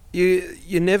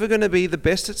 you're never going to be the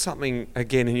best at something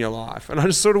again in your life. And I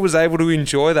just sort of was able to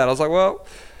enjoy that. I was like, well,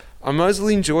 I might as well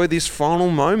enjoy this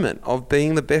final moment of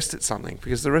being the best at something,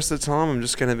 because the rest of the time I'm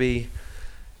just going to be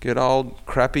good old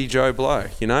crappy Joe Blow,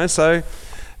 So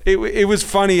it was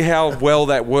funny how well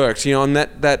that works, and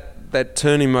that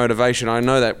turning motivation. I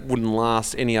know that wouldn't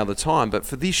last any other time, but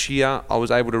for this year I was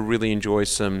able to really enjoy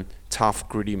some tough,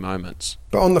 gritty moments.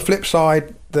 But on the flip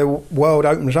side, the world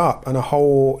opens up and a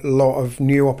whole lot of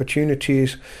new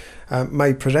opportunities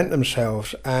may present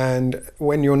themselves, and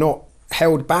when you're not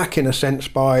held back in a sense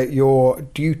by your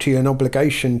duty and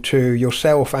obligation to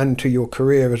yourself and to your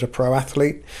career as a pro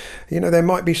athlete, there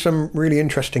might be some really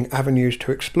interesting avenues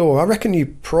to explore. I reckon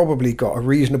you've probably got a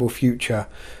reasonable future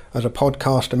as a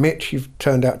podcaster, Mitch. You've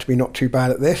turned out to be not too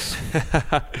bad at this.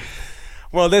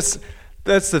 Well, that's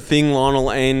the thing,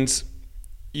 Lionel, and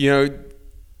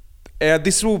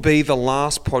this will be the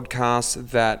last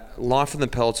podcast that Life in the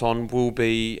Peloton will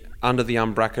be under the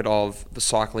umbrella of the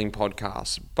cycling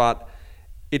podcast, but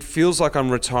it feels like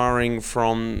I'm retiring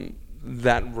from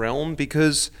that realm,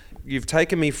 because you've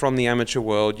taken me from the amateur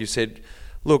world. You said,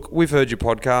 look, we've heard your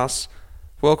podcasts.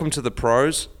 Welcome to the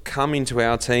pros. Come into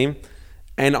our team.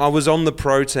 And I was on the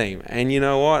pro team. And you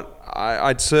know what?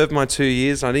 I'd served my 2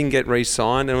 years. I didn't get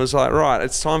re-signed. And it was like, right,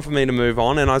 it's time for me to move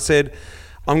on. And I said,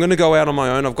 I'm going to go out on my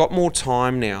own. I've got more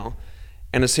time now.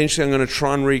 And essentially, I'm going to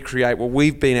try and recreate what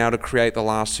we've been able to create the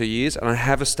last 2 years. And I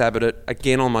have a stab at it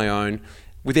again on my own,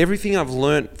 with everything I've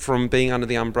learnt from being under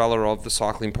the umbrella of the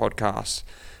cycling podcast.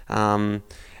 I'm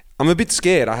a bit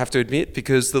scared, I have to admit,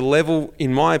 because the level,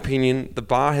 in my opinion, the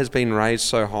bar has been raised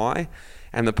so high,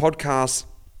 and the podcasts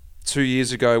 2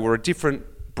 years ago were a different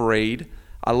breed.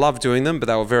 I love doing them, but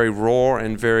they were very raw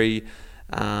and very,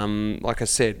 like I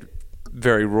said,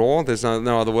 very raw. There's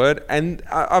no other word. And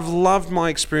I've loved my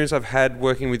experience I've had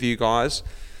working with you guys,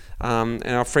 and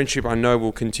our friendship I know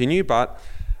will continue, but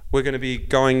we're going to be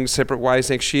going separate ways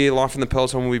next year. Life in the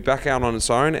Peloton will be back out on its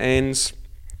own and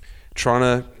trying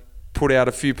to put out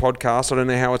a few podcasts. I don't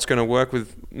know how it's going to work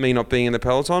with me not being in the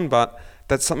Peloton, but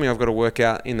that's something I've got to work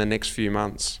out in the next few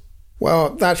months.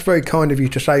 Well, that's very kind of you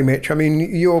to say, Mitch. I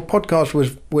mean, your podcast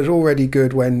was already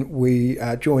good when we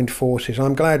joined forces.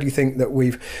 I'm glad you think that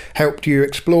we've helped you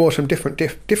explore some different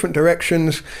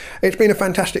directions. It's been a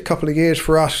fantastic couple of years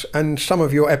for us, and some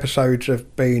of your episodes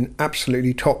have been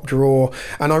absolutely top draw.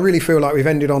 And I really feel like we've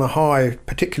ended on a high,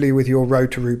 particularly with your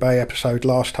Road to Roubaix episode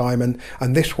last time,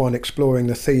 and this one exploring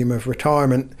the theme of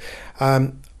retirement.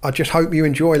 I just hope you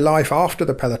enjoy life after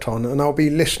the peloton, and I'll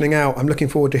be listening out. I'm looking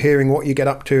forward to hearing what you get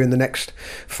up to in the next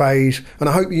phase, and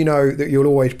I hope you know that you'll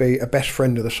always be a best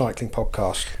friend of the Cycling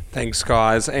Podcast. Thanks,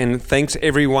 guys, and thanks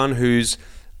everyone who's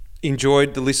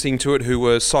enjoyed listening to it, who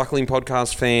were Cycling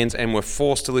Podcast fans and were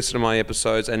forced to listen to my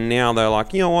episodes, and now they're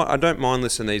like, you know what, I don't mind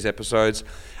listening to these episodes.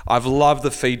 I've loved the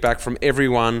feedback from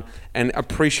everyone and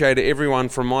appreciated everyone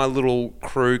from my little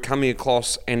crew coming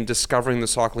across and discovering the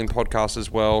Cycling Podcast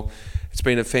as well. It's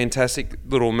been a fantastic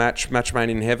little match made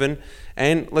in heaven.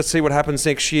 And let's see what happens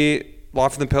next year.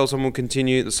 Life in the Peloton will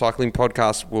continue. The Cycling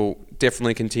Podcast will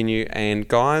definitely continue. And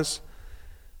guys,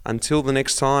 until the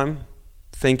next time,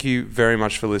 thank you very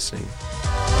much for listening.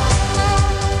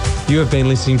 You have been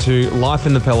listening to Life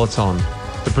in the Peloton.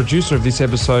 The producer of this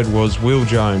episode was Will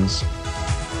Jones.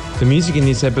 The music in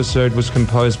this episode was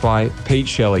composed by Pete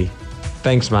Shelley.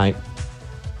 Thanks, mate.